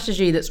 that's a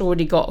strategy that's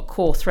already got a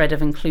core thread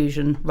of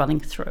inclusion running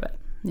through it.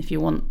 If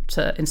you want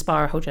to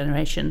inspire a whole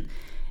generation,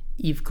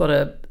 you've got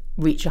to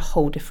reach a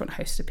whole different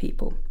host of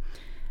people.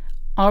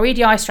 Our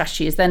EDI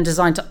strategy is then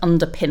designed to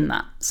underpin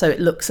that. So it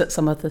looks at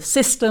some of the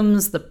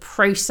systems, the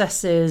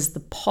processes,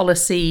 the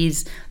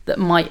policies that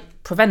might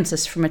prevent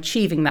us from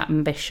achieving that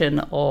ambition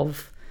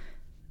of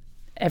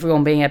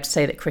everyone being able to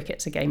say that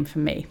cricket's a game for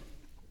me.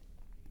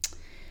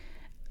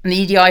 And the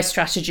EDI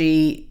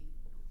strategy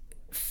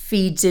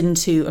feeds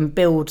into and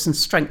builds and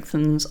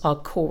strengthens our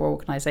core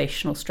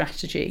organisational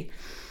strategy.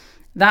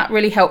 That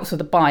really helps with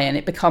the buy-in.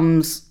 It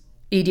becomes,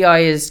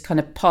 EDI is kind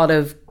of part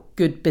of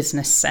good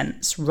business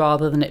sense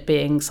rather than it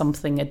being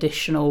something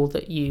additional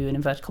that you, in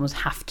inverted commas,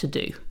 have to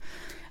do,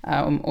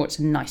 or it's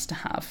nice to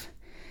have.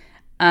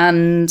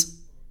 And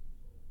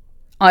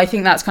I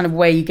think that's kind of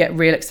where you get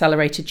real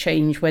accelerated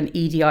change, when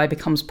EDI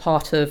becomes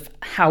part of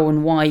how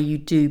and why you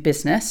do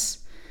business,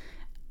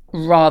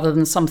 rather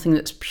than something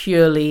that's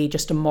purely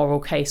just a moral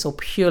case or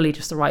purely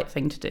just the right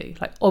thing to do.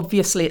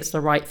 Obviously it's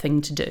the right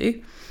thing to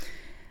do,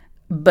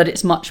 but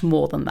it's much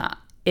more than that.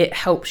 It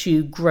helps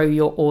you grow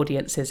your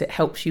audiences. It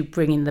helps you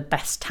bring in the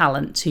best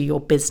talent to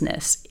your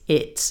business.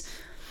 It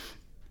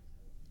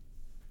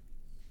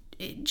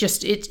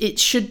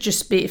should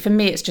just be, for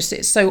me,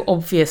 it's so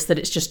obvious that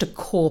it's just a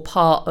core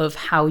part of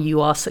how you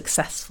are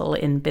successful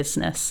in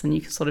business. And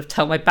you can sort of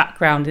tell my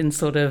background in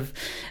sort of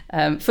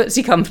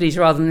FTSE companies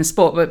rather than in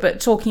sport,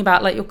 but talking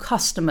about your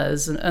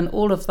customers and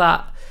all of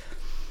that.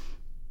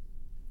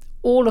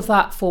 All of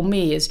that for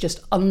me is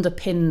just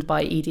underpinned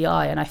by EDI.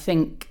 And I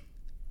think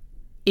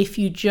if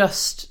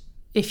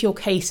your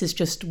case is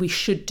just, we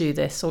should do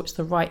this, or it's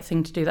the right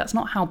thing to do, that's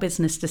not how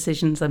business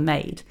decisions are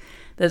made.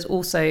 There's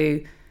also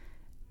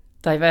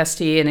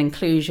diversity and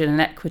inclusion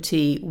and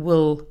equity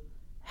will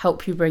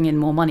help you bring in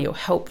more money, or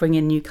help bring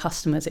in new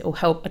customers. It will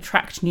help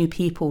attract new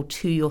people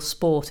to your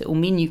sport. It will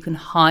mean you can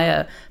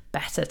hire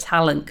better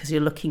talent because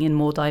you're looking in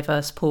more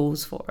diverse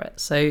pools for it.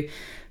 So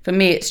for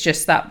me, it's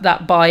just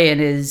that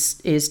buy-in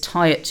is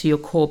tie it to your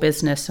core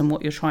business and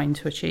what you're trying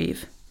to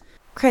achieve.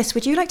 Chris,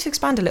 would you like to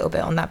expand a little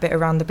bit on that bit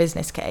around the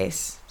business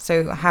case?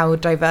 So how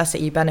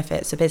diversity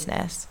benefits a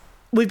business?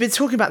 We've been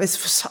talking about this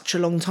for such a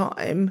long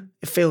time,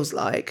 it feels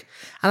like.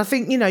 And I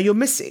think, you're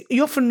missing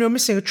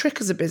a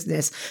trick as a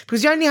business,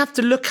 because you only have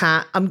to look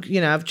at,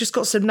 I've just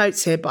got some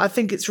notes here, but I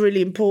think it's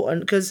really important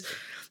because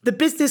the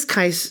business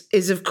case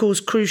is, of course,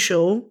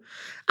 crucial,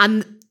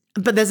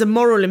 but there's a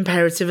moral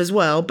imperative as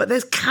well. But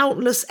there's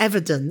countless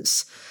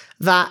evidence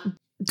that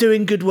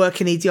doing good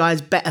work in EDI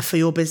is better for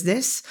your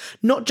business,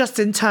 not just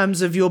in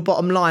terms of your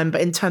bottom line,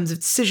 but in terms of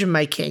decision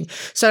making.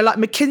 So like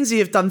McKinsey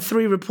have done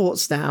 3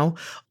 reports now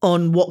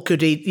on what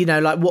good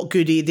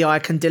EDI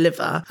can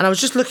deliver. And I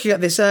was just looking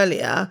at this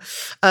earlier.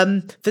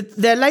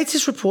 Their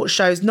latest report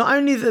shows not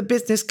only that the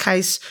business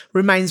case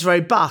remains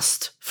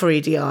robust for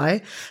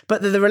EDI,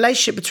 but that the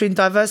relationship between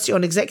diversity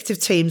on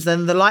executive teams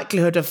and the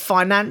likelihood of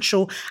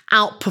financial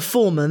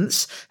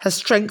outperformance has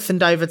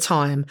strengthened over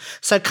time.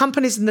 So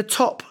companies in the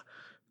top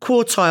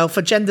quartile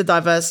for gender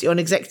diversity on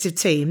executive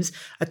teams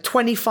are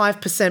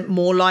 25%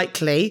 more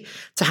likely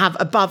to have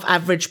above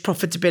average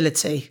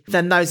profitability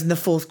than those in the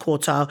 4th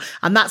quartile.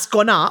 And that's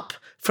gone up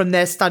from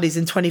their studies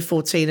in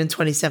 2014 and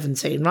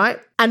 2017, right?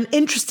 And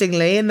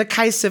interestingly, in the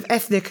case of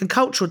ethnic and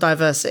cultural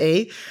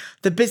diversity,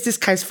 the business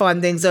case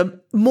findings are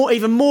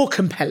even more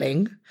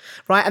compelling,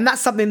 right? And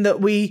that's something that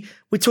we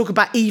talk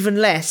about even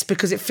less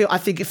because I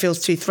think it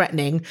feels too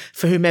threatening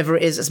for whomever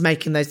it is that's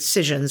making those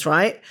decisions,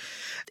 right?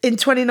 In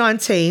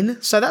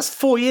 2019, so that's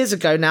 4 years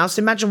ago now,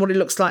 so imagine what it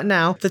looks like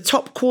now, the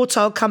top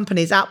quartile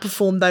companies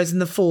outperformed those in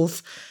the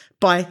 4th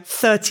by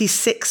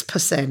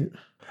 36%.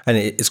 And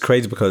it's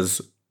crazy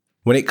because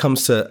when it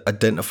comes to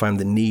identifying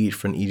the need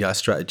for an EDI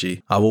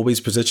strategy, I've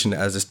always positioned it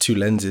as there's 2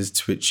 lenses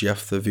to which you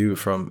have to view it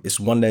from. It's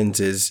one lens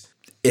is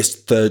it's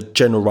the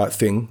general right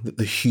thing,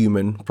 the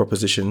human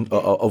proposition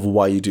of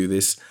why you do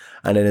this.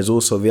 And then there's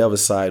also the other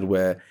side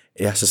where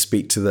it has to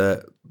speak to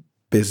the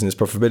business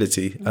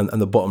profitability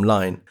and the bottom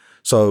line.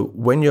 So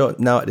when you're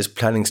now at this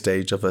planning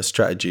stage of a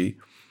strategy,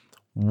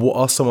 what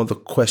are some of the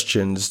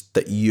questions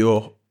that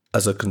you're,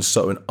 as a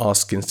consultant,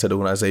 asking to the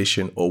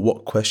organization, or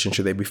what questions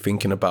should they be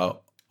thinking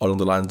about along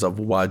the lines of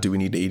why do we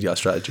need the EDI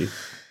strategy?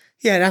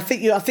 Yeah, and I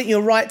think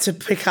you're right to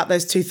pick up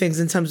those 2 things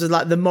in terms of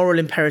like the moral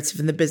imperative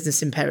and the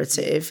business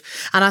imperative.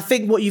 And I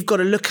think what you've got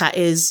to look at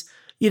is,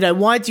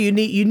 why do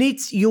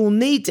you'll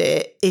need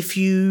it if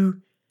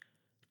you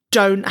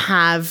don't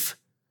have.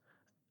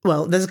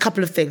 Well, there's a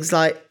couple of things,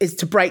 like is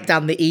to break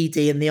down the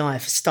ED and the I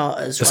for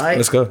starters, right?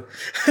 Let's go.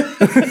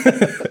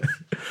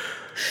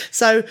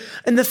 So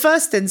in the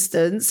first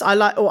instance,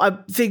 I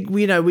think,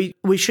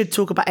 we should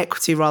talk about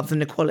equity rather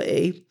than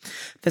equality.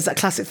 There's that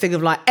classic thing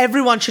of like,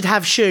 everyone should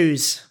have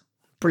shoes.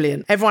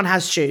 Brilliant. Everyone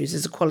has shoes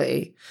is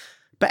equality.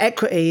 But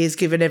equity is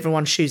giving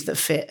everyone shoes that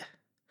fit.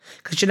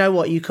 Because you know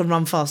what? You can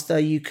run faster.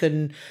 You're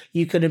going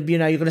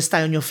to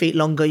stay on your feet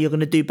longer. You're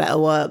going to do better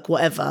work,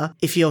 whatever,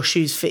 if your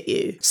shoes fit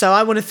you. So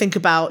I want to think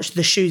about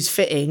the shoes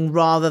fitting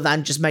rather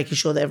than just making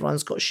sure that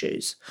everyone's got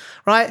shoes,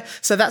 right?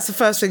 So that's the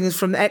first thing is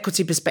from the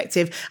equity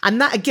perspective.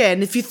 And that,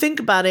 again, if you think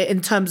about it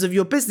in terms of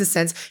your business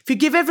sense, if you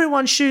give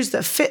everyone shoes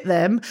that fit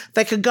them,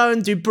 they can go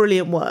and do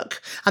brilliant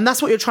work. And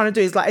that's what you're trying to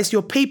do is like, it's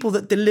your people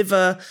that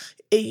deliver.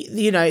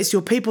 It's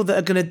your people that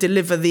are going to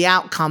deliver the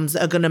outcomes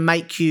that are going to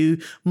make you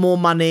more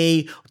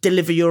money,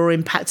 deliver your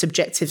impact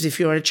objectives if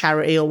you're a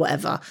charity or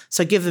whatever.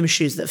 So give them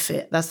shoes that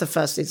fit. That's the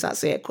first thing. So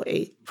that's the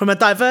equity. From a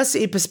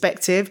diversity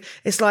perspective,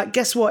 it's like,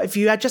 guess what? If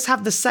you just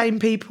have the same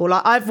people,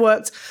 like I'm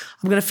going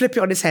to flip it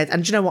on its head.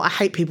 And do you know what? I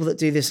hate people that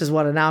do this as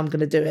well. And now I'm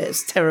going to do it.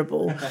 It's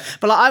terrible.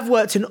 But like I've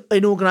worked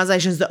in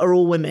organisations that are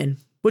all women,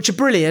 which are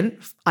brilliant.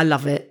 I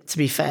love it, to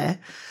be fair.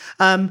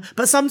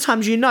 But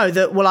sometimes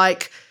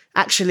that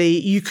actually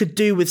you could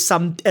do with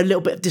a little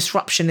bit of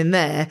disruption in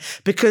there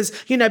because,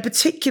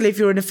 particularly if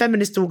you're in a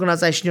feminist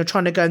organisation, you're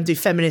trying to go and do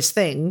feminist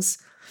things.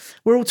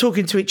 We're all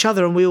talking to each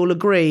other and we all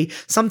agree.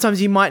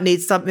 Sometimes you might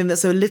need something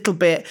that's a little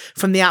bit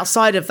from the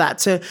outside of that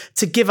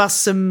to give us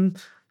some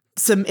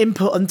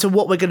input into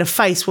what we're going to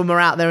face when we're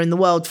out there in the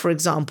world, for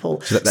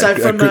example. So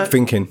from group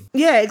thinking.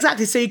 Yeah,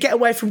 exactly. So you get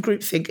away from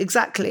groupthink.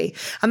 Exactly.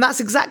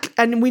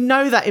 And we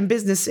know that in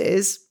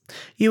businesses,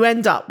 you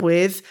end up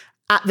with,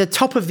 at the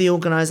top of the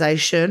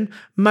organisation,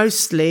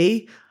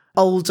 mostly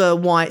older,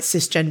 white,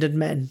 cisgendered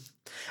men.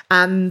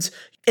 And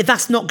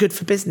that's not good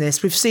for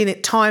business. We've seen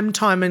it time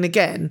and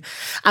again.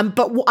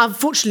 But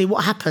unfortunately,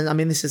 what happens, I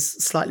mean, this is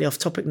slightly off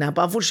topic now,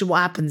 but unfortunately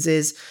what happens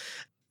is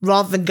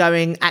rather than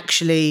going,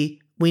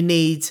 actually, we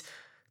need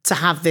to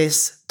have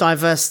this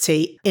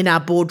diversity in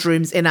our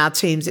boardrooms, in our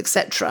teams,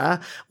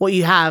 etc., what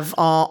you have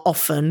are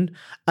often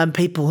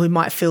people who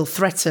might feel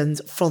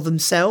threatened for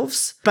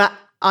themselves. But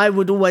I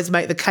would always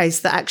make the case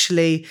that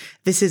actually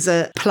this is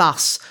a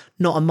plus,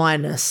 not a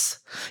minus.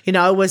 I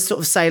always sort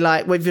of say,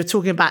 like, if you're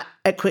talking about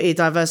equity,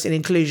 diversity and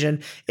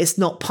inclusion, it's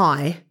not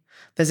pie.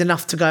 There's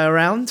enough to go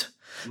around.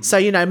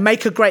 So,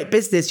 make a great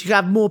business. You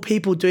have more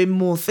people doing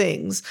more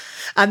things.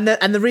 And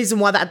the reason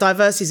why that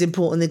diversity is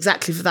important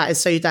exactly for that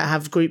is so you don't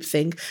have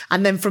groupthink.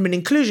 And then from an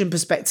inclusion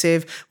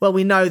perspective, well,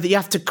 we know that you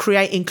have to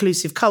create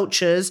inclusive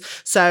cultures.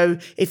 So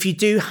if you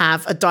do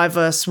have a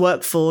diverse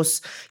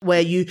workforce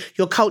where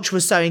your culture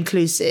was so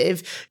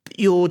inclusive,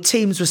 your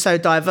teams were so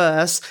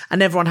diverse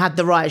and everyone had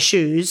the right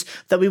shoes,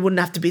 that we wouldn't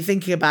have to be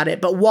thinking about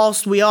it. But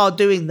whilst we are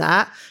doing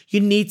that, you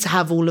need to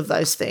have all of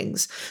those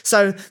things.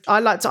 So I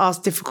like to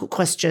ask difficult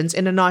questions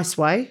in a nice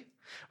way,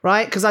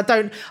 right? Because I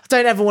don't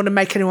ever want to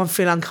make anyone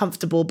feel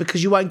uncomfortable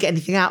because you won't get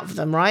anything out of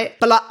them, right?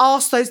 But like,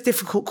 ask those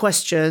difficult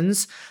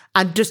questions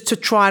and just to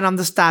try and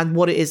understand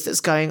what it is that's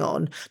going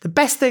on. The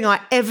best thing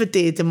I ever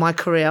did in my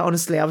career,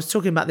 honestly, I was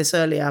talking about this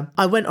earlier,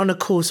 I went on a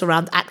course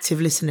around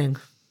active listening.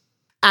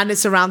 And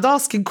it's around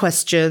asking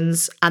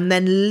questions and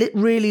then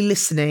really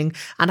listening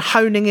and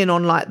honing in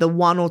on like the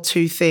one or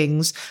two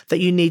things that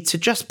you need to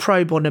just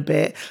probe on a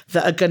bit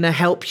that are going to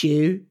help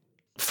you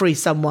free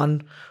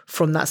someone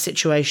from that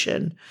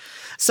situation.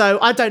 So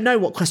I don't know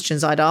what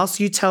questions I'd ask.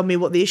 You tell me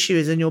what the issue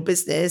is in your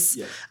business,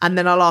 and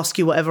then I'll ask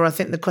you whatever I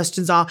think the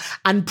questions are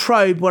and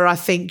probe where I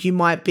think you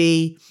might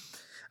be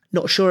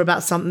not sure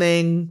about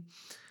something,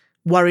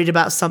 worried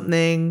about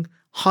something,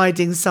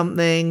 hiding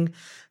something.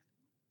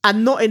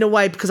 And not in a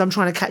way because I'm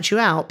trying to catch you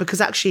out, because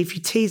actually if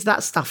you tease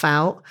that stuff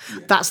out,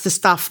 that's the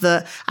stuff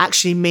that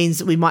actually means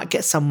that we might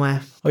get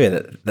somewhere. Oh yeah,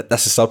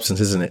 that's the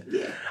substance, isn't it?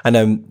 Yeah.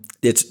 And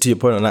it's to your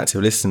point on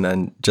active listening,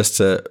 and just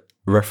to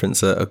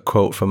reference a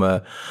quote from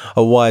a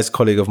wise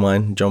colleague of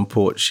mine, John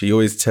Porch, he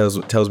always tells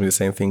me the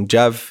same thing.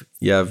 Jav,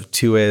 you have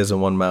 2 ears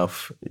and 1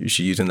 mouth. You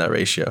should use in that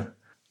ratio.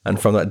 And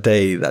from that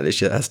day, that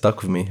literally has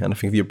stuck with me. And I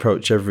think if you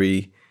approach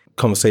every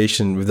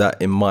conversation with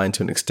that in mind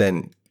to an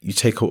extent, you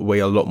take away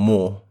a lot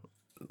more,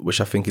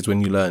 which I think is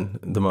when you learn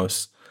the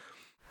most.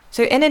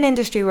 So in an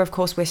industry where, of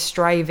course, we're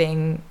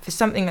striving for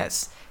something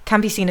that's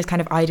can be seen as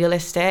kind of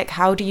idealistic,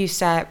 how do you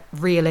set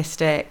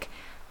realistic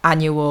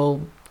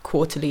annual,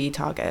 quarterly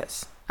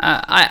targets?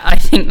 I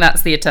think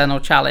that's the eternal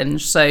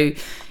challenge. So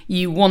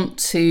you want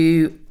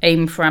to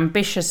aim for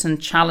ambitious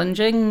and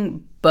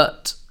challenging,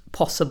 but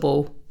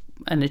possible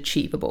and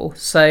achievable.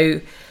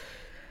 So,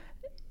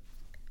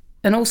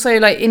 and also,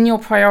 like, in your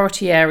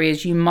priority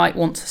areas, you might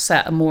want to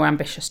set a more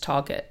ambitious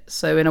target.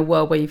 So in a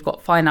world where you've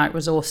got finite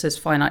resources,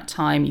 finite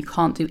time, you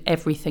can't do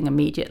everything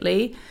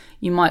immediately.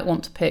 You might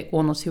want to pick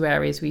 1 or 2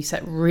 areas where you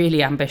set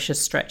really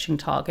ambitious stretching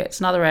targets,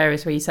 and other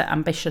areas where you set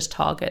ambitious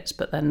targets,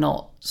 but they're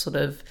not sort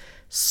of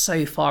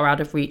so far out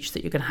of reach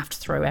that you're going to have to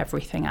throw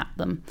everything at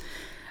them.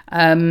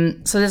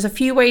 So there's a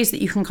few ways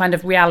that you can kind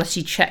of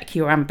reality check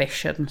your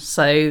ambition.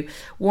 So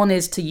one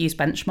is to use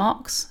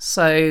benchmarks.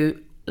 So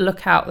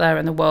look out there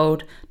in the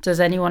world. Does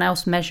anyone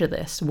else measure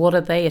this? What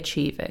are they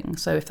achieving?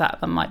 So if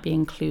that might be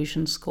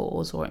inclusion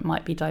scores, or it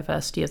might be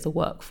diversity of the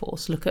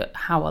workforce, look at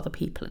how other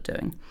people are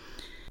doing.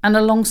 And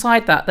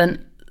alongside that,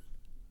 then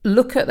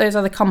look at those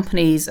other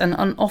companies. And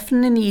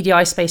often in the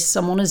EDI space,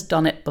 someone has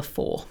done it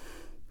before.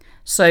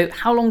 So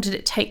how long did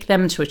it take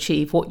them to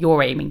achieve what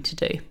you're aiming to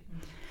do?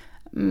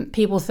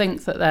 People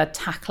think that they're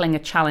tackling a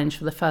challenge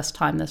for the first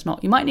time. There's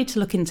not. You might need to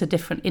look into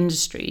different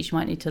industries. You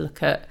might need to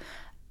look at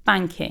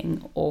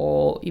banking,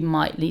 or you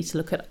might need to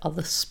look at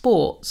other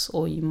sports,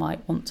 or you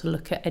might want to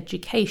look at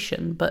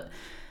education. But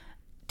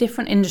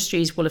different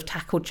industries will have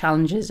tackled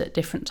challenges at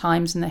different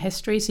times in their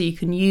history. So you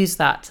can use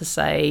that to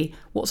say,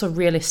 what's a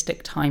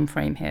realistic time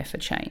frame here for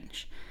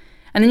change?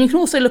 And then you can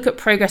also look at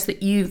progress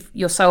that you've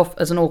yourself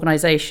as an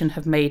organisation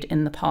have made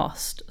in the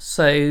past.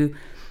 So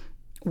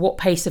what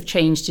pace of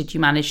change did you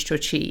manage to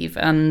achieve,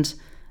 and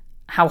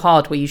how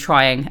hard were you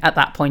trying at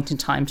that point in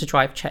time to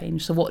drive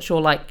change? So what's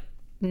your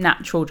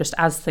natural, just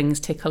as things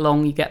tick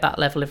along, you get that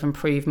level of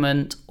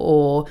improvement,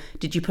 or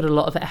did you put a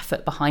lot of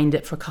effort behind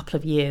it for a couple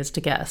of years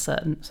to get a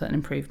certain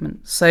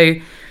improvement? So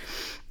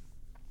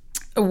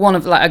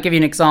I'll give you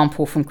an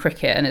example from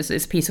cricket, and it's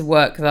a piece of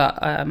work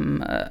that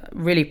I'm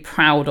really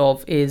proud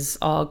of, is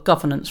our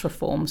governance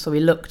reform. So we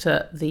looked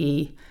at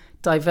the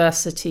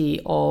diversity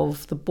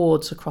of the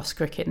boards across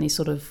cricket in these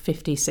sort of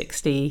 50,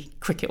 60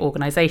 cricket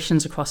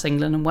organisations across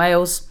England and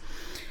Wales.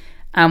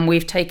 And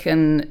we've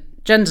taken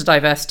gender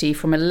diversity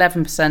from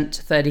 11%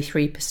 to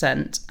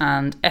 33%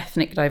 and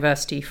ethnic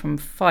diversity from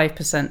 5% to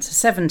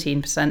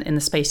 17% in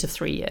the space of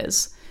 3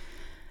 years,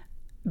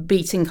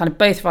 beating kind of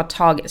both of our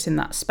targets in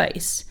that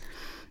space.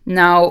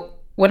 Now,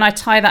 when I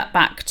tie that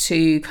back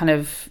to kind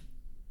of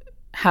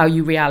how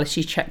you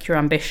reality check your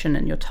ambition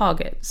and your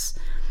targets,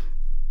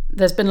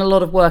 there's been a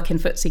lot of work in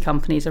FTSE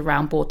companies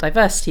around board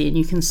diversity, and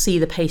you can see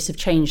the pace of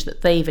change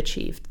that they've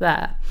achieved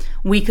there.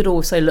 We could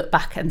also look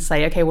back and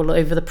say, okay, well,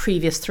 over the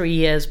previous 3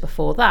 years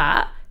before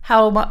that,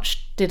 how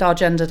much did our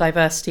gender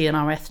diversity and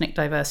our ethnic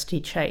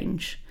diversity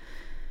change?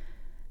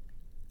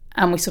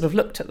 And we sort of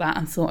looked at that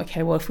and thought,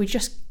 okay, well, if we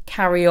just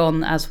carry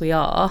on as we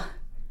are,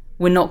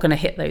 we're not going to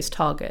hit those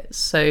targets.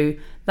 So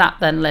that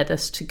then led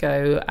us to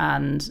go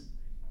and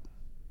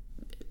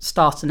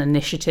start an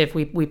initiative.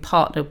 We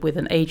partnered with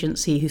an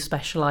agency who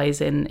specialise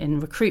in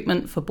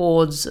recruitment for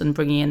boards and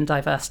bringing in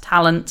diverse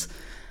talent.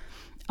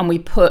 And we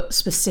put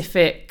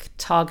specific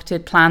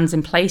targeted plans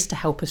in place to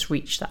help us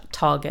reach that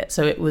target.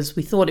 So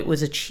we thought it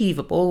was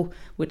achievable.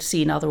 We'd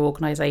seen other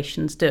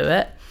organisations do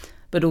it,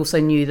 but also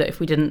knew that if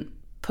we didn't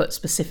put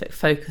specific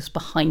focus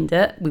behind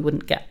it, we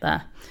wouldn't get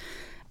there.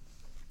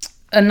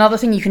 Another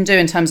thing you can do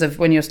in terms of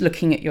when you're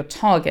looking at your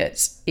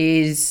targets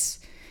is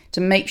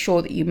to make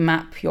sure that you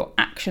map your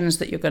actions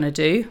that you're going to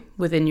do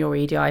within your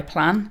EDI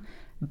plan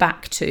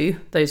back to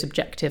those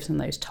objectives and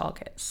those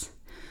targets.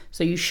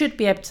 So you should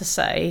be able to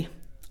say,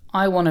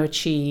 I want to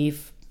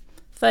achieve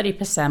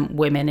 30%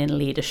 women in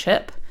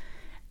leadership,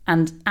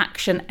 and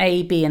action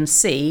A, B, and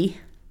C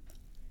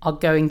are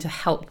going to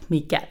help me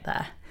get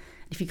there.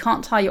 If you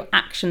can't tie your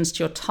actions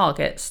to your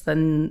targets,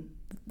 then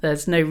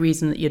there's no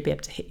reason that you'd be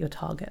able to hit your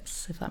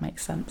targets, if that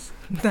makes sense.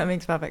 That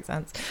makes perfect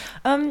sense.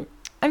 I'm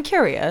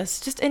curious,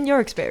 just in your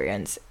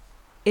experience,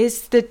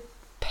 is the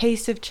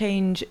pace of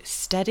change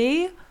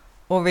steady,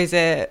 or is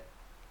it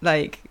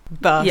like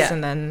bursts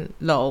and then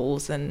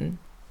lulls? And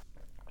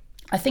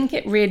I think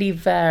it really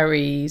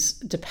varies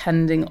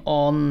depending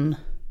on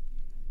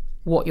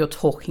what you're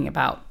talking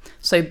about.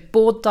 So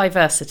board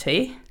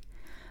diversity,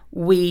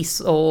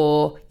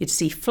 you'd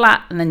see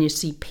flat and then you'd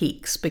see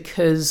peaks,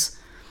 because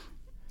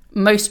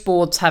most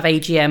boards have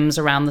AGMs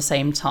around the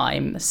same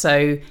time.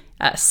 So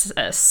at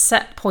a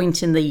set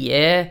point in the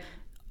year,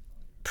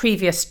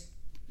 previous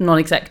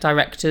non-exec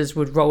directors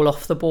would roll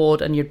off the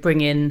board and you'd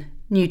bring in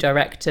new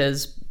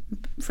directors.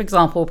 For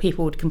example,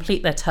 people would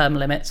complete their term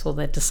limits or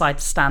they'd decide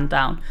to stand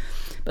down.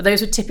 But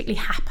those would typically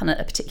happen at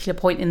a particular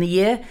point in the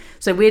year.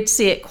 So we'd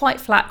see it quite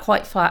flat,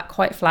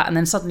 and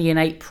then suddenly in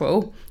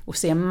April, we'll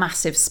see a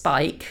massive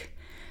spike.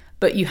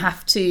 But you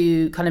have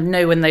to kind of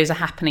know when those are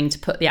happening to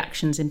put the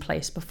actions in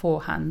place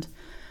beforehand.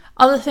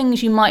 Other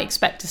things you might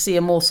expect to see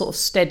a more sort of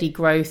steady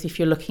growth if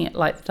you're looking at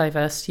like the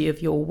diversity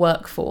of your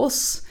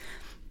workforce.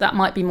 That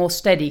might be more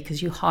steady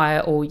because you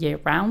hire all year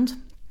round.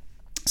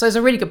 So it's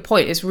a really good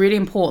point. It's really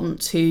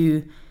important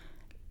to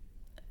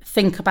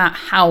think about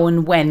how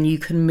and when you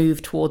can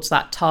move towards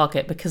that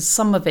target, because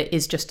some of it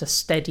is just a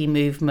steady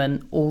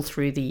movement all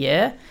through the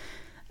year.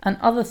 And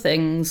other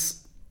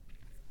things,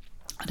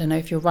 I don't know,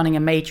 if you're running a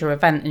major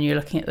event and you're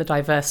looking at the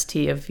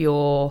diversity of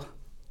your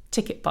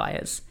ticket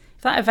buyers,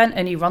 if that event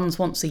only runs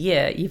once a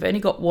year, you've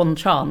only got one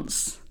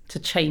chance to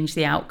change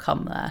the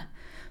outcome there.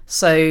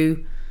 So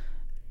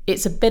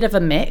it's a bit of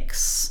a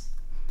mix.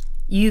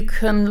 You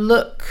can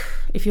look,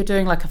 if you're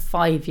doing like a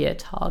 5-year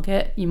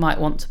target, you might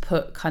want to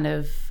put kind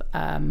of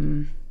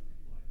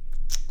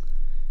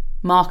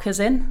markers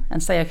in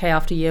and say, okay,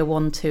 after year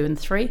 1, 2, and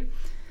 3.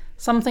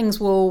 Some things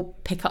will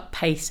pick up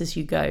pace as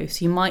you go.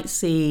 So you might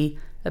see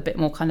a bit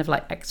more kind of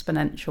like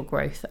exponential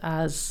growth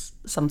as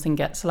something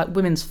gets, so like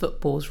women's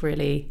football's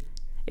really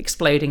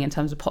exploding in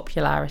terms of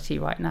popularity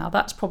right now.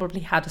 That's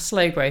probably had a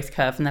slow growth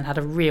curve and then had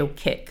a real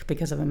kick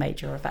because of a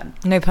major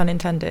event. No pun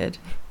intended.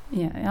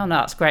 Yeah, oh no,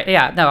 that's great.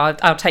 Yeah, no,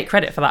 I'll take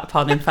credit for that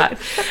pun, in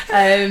fact.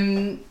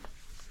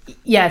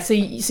 Yeah, so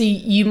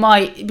you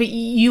might, but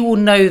you will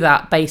know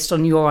that based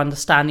on your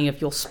understanding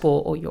of your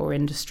sport or your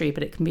industry,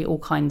 but it can be all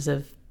kinds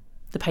of,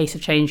 the pace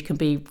of change can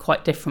be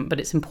quite different, but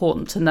it's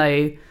important to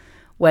know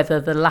whether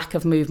the lack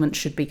of movement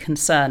should be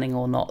concerning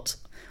or not,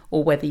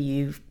 or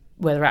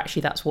whether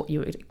actually that's what you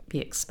would be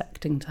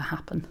expecting to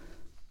happen.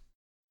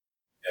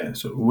 Yeah,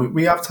 so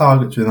we have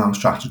targets within our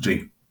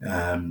strategy.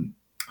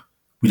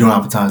 We don't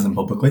advertise them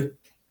publicly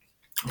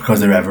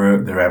because they're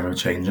ever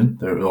changing.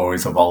 They're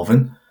always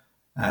evolving.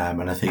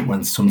 And I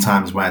think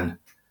sometimes when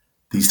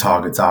these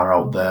targets are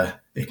out there,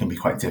 it can be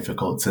quite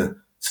difficult to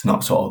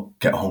not sort of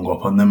get hung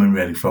up on them and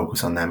really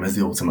focus on them as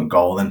the ultimate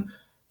goal. And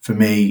for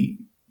me,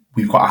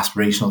 we've got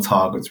aspirational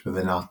targets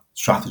within our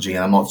strategy.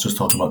 And I'm not just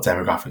talking about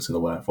demographics of the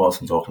workforce.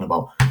 I'm talking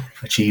about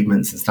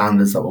achievements and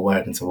standards that we're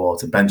working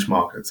towards, a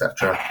benchmark,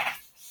 etc.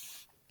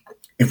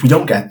 If we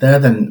don't get there,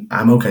 then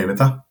I'm okay with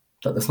that.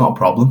 That's not a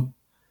problem.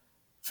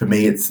 For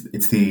me,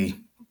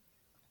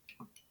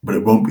 but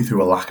it won't be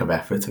through a lack of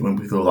effort. It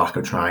won't be through a lack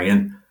of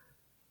trying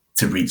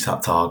to reach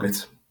that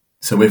target.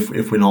 So if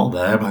we're not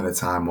there by the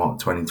time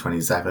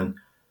 2027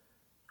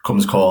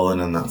 comes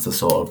calling, and that's the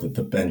sort of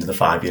the end of the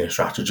 5-year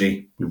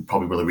strategy, we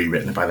probably will have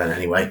rewritten it by then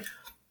anyway.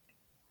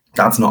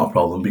 That's not a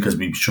problem, because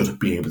we should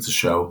be able to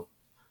show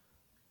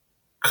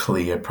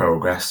clear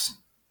progress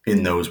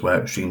in those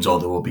work streams,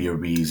 or there will be a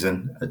real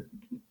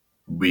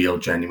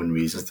genuine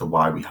reason as to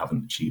why we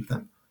haven't achieved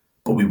them.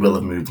 But we will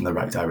have moved in the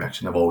right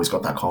direction. I've always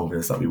got that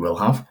confidence that we will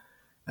have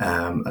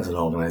as an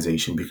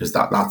organisation, because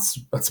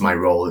that's my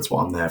role. It's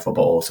what I'm there for,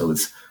 but also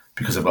it's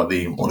because I've got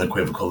the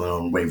unequivocal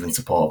and unwavering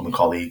support of my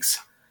colleagues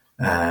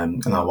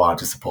and our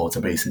wider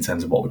supporter base in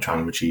terms of what we're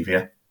trying to achieve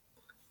here.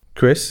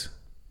 Chris?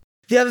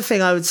 The other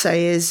thing I would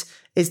say is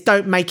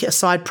don't make it a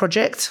side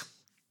project.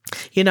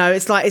 You know,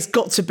 it's like, it's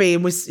got to be,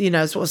 and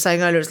as what I was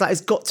saying earlier, it's like,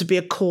 it's got to be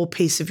a core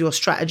piece of your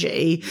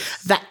strategy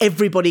that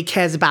everybody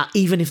cares about,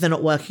 even if they're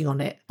not working on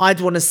it.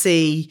 I'd want to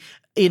see,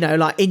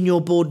 like in your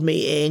board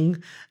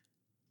meeting,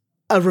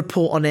 a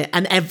report on it,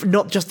 and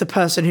not just the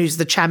person who's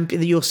the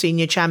champion, your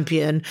senior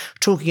champion,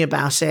 talking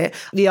about it.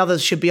 The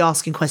others should be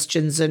asking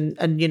questions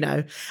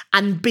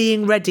and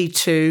being ready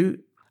to,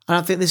 and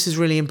I think this is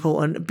really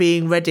important,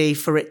 being ready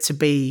for it to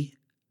be,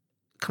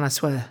 can I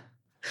swear?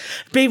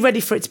 Being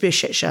ready for it to be a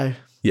shit show.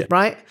 Yeah.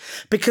 Right?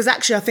 Because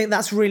actually I think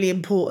that's really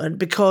important,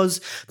 because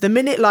the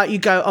minute like you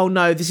go, oh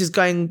no, this is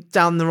going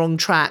down the wrong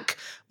track,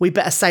 we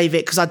better save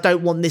it because I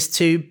don't want this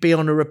to be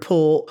on a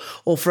report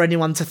or for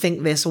anyone to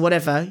think this or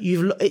whatever,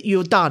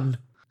 you're done.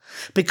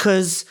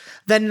 because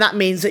then that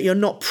means that you're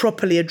not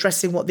properly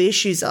addressing what the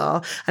issues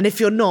are. And if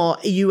you're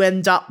not, you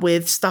end up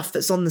with stuff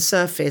that's on the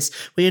surface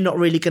where you're not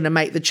really going to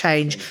make the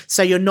change.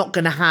 So you're not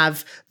going to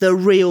have the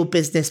real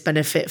business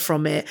benefit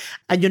from it.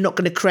 And you're not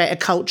going to create a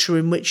culture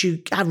in which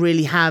you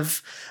really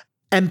have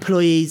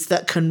employees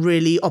that can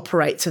really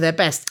operate to their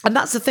best. And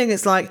that's the thing.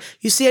 It's like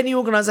you see any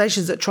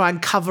organisations that try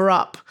and cover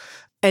up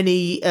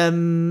any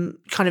kind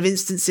of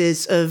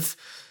instances of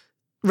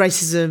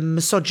racism,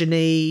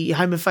 misogyny,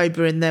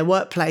 homophobia in their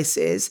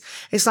workplaces.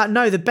 It's like,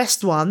 no, the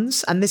best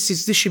ones, and this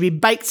should be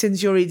baked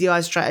into your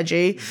EDI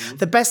strategy. Mm-hmm.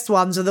 The best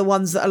ones are the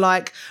ones that are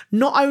like,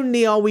 not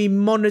only are we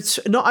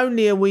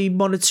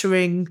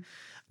monitoring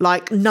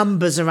like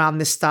numbers around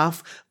this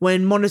stuff, we're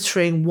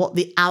monitoring what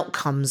the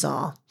outcomes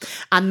are,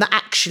 and that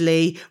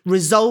actually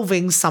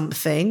resolving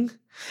something.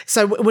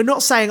 So we're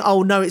not saying,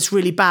 oh no, it's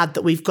really bad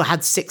that we've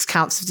had six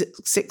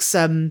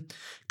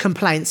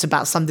complaints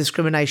about some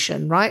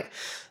discrimination, right?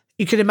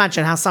 You can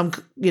imagine how some,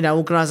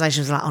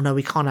 organisations are like, oh no,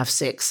 we can't have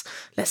 6.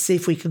 Let's see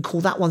if we can call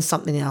that one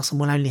something else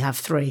and we'll only have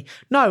 3.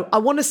 No, I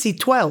want to see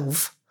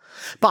 12.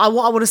 But I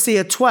want to see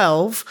a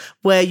 12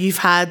 where you've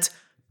had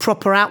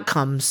proper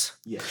outcomes.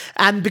 Yeah.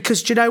 And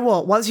because do you know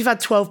what? Once you've had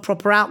 12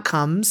 proper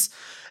outcomes,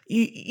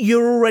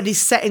 you're already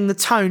setting the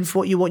tone for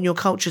what you want your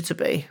culture to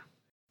be.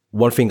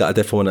 One thing that I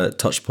definitely want to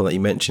touch upon that you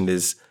mentioned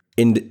is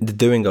in the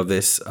doing of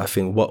this, I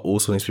think what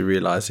also needs to be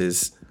realised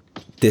is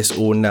this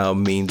all now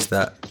means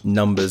that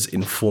numbers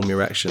inform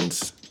your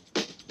actions.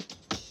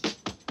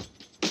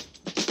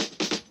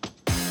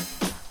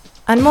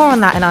 And more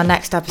on that in our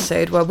next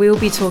episode, where we will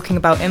be talking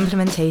about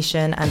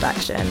implementation and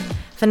action.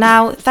 For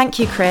now, thank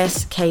you,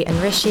 Chris, Kate and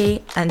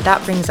Rishi, and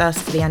that brings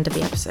us to the end of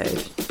the episode.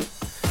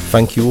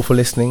 Thank you all for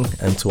listening,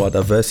 and to our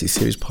diversity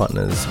series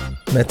partners,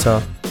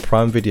 Meta,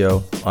 Prime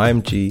Video,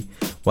 IMG,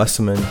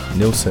 Wasserman,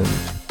 Nielsen,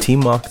 Team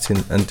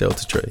Marketing and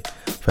Delta Tray,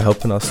 for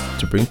helping us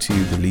to bring to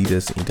you the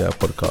Leaders in EDI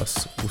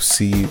podcast. We'll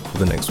see you for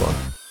the next one.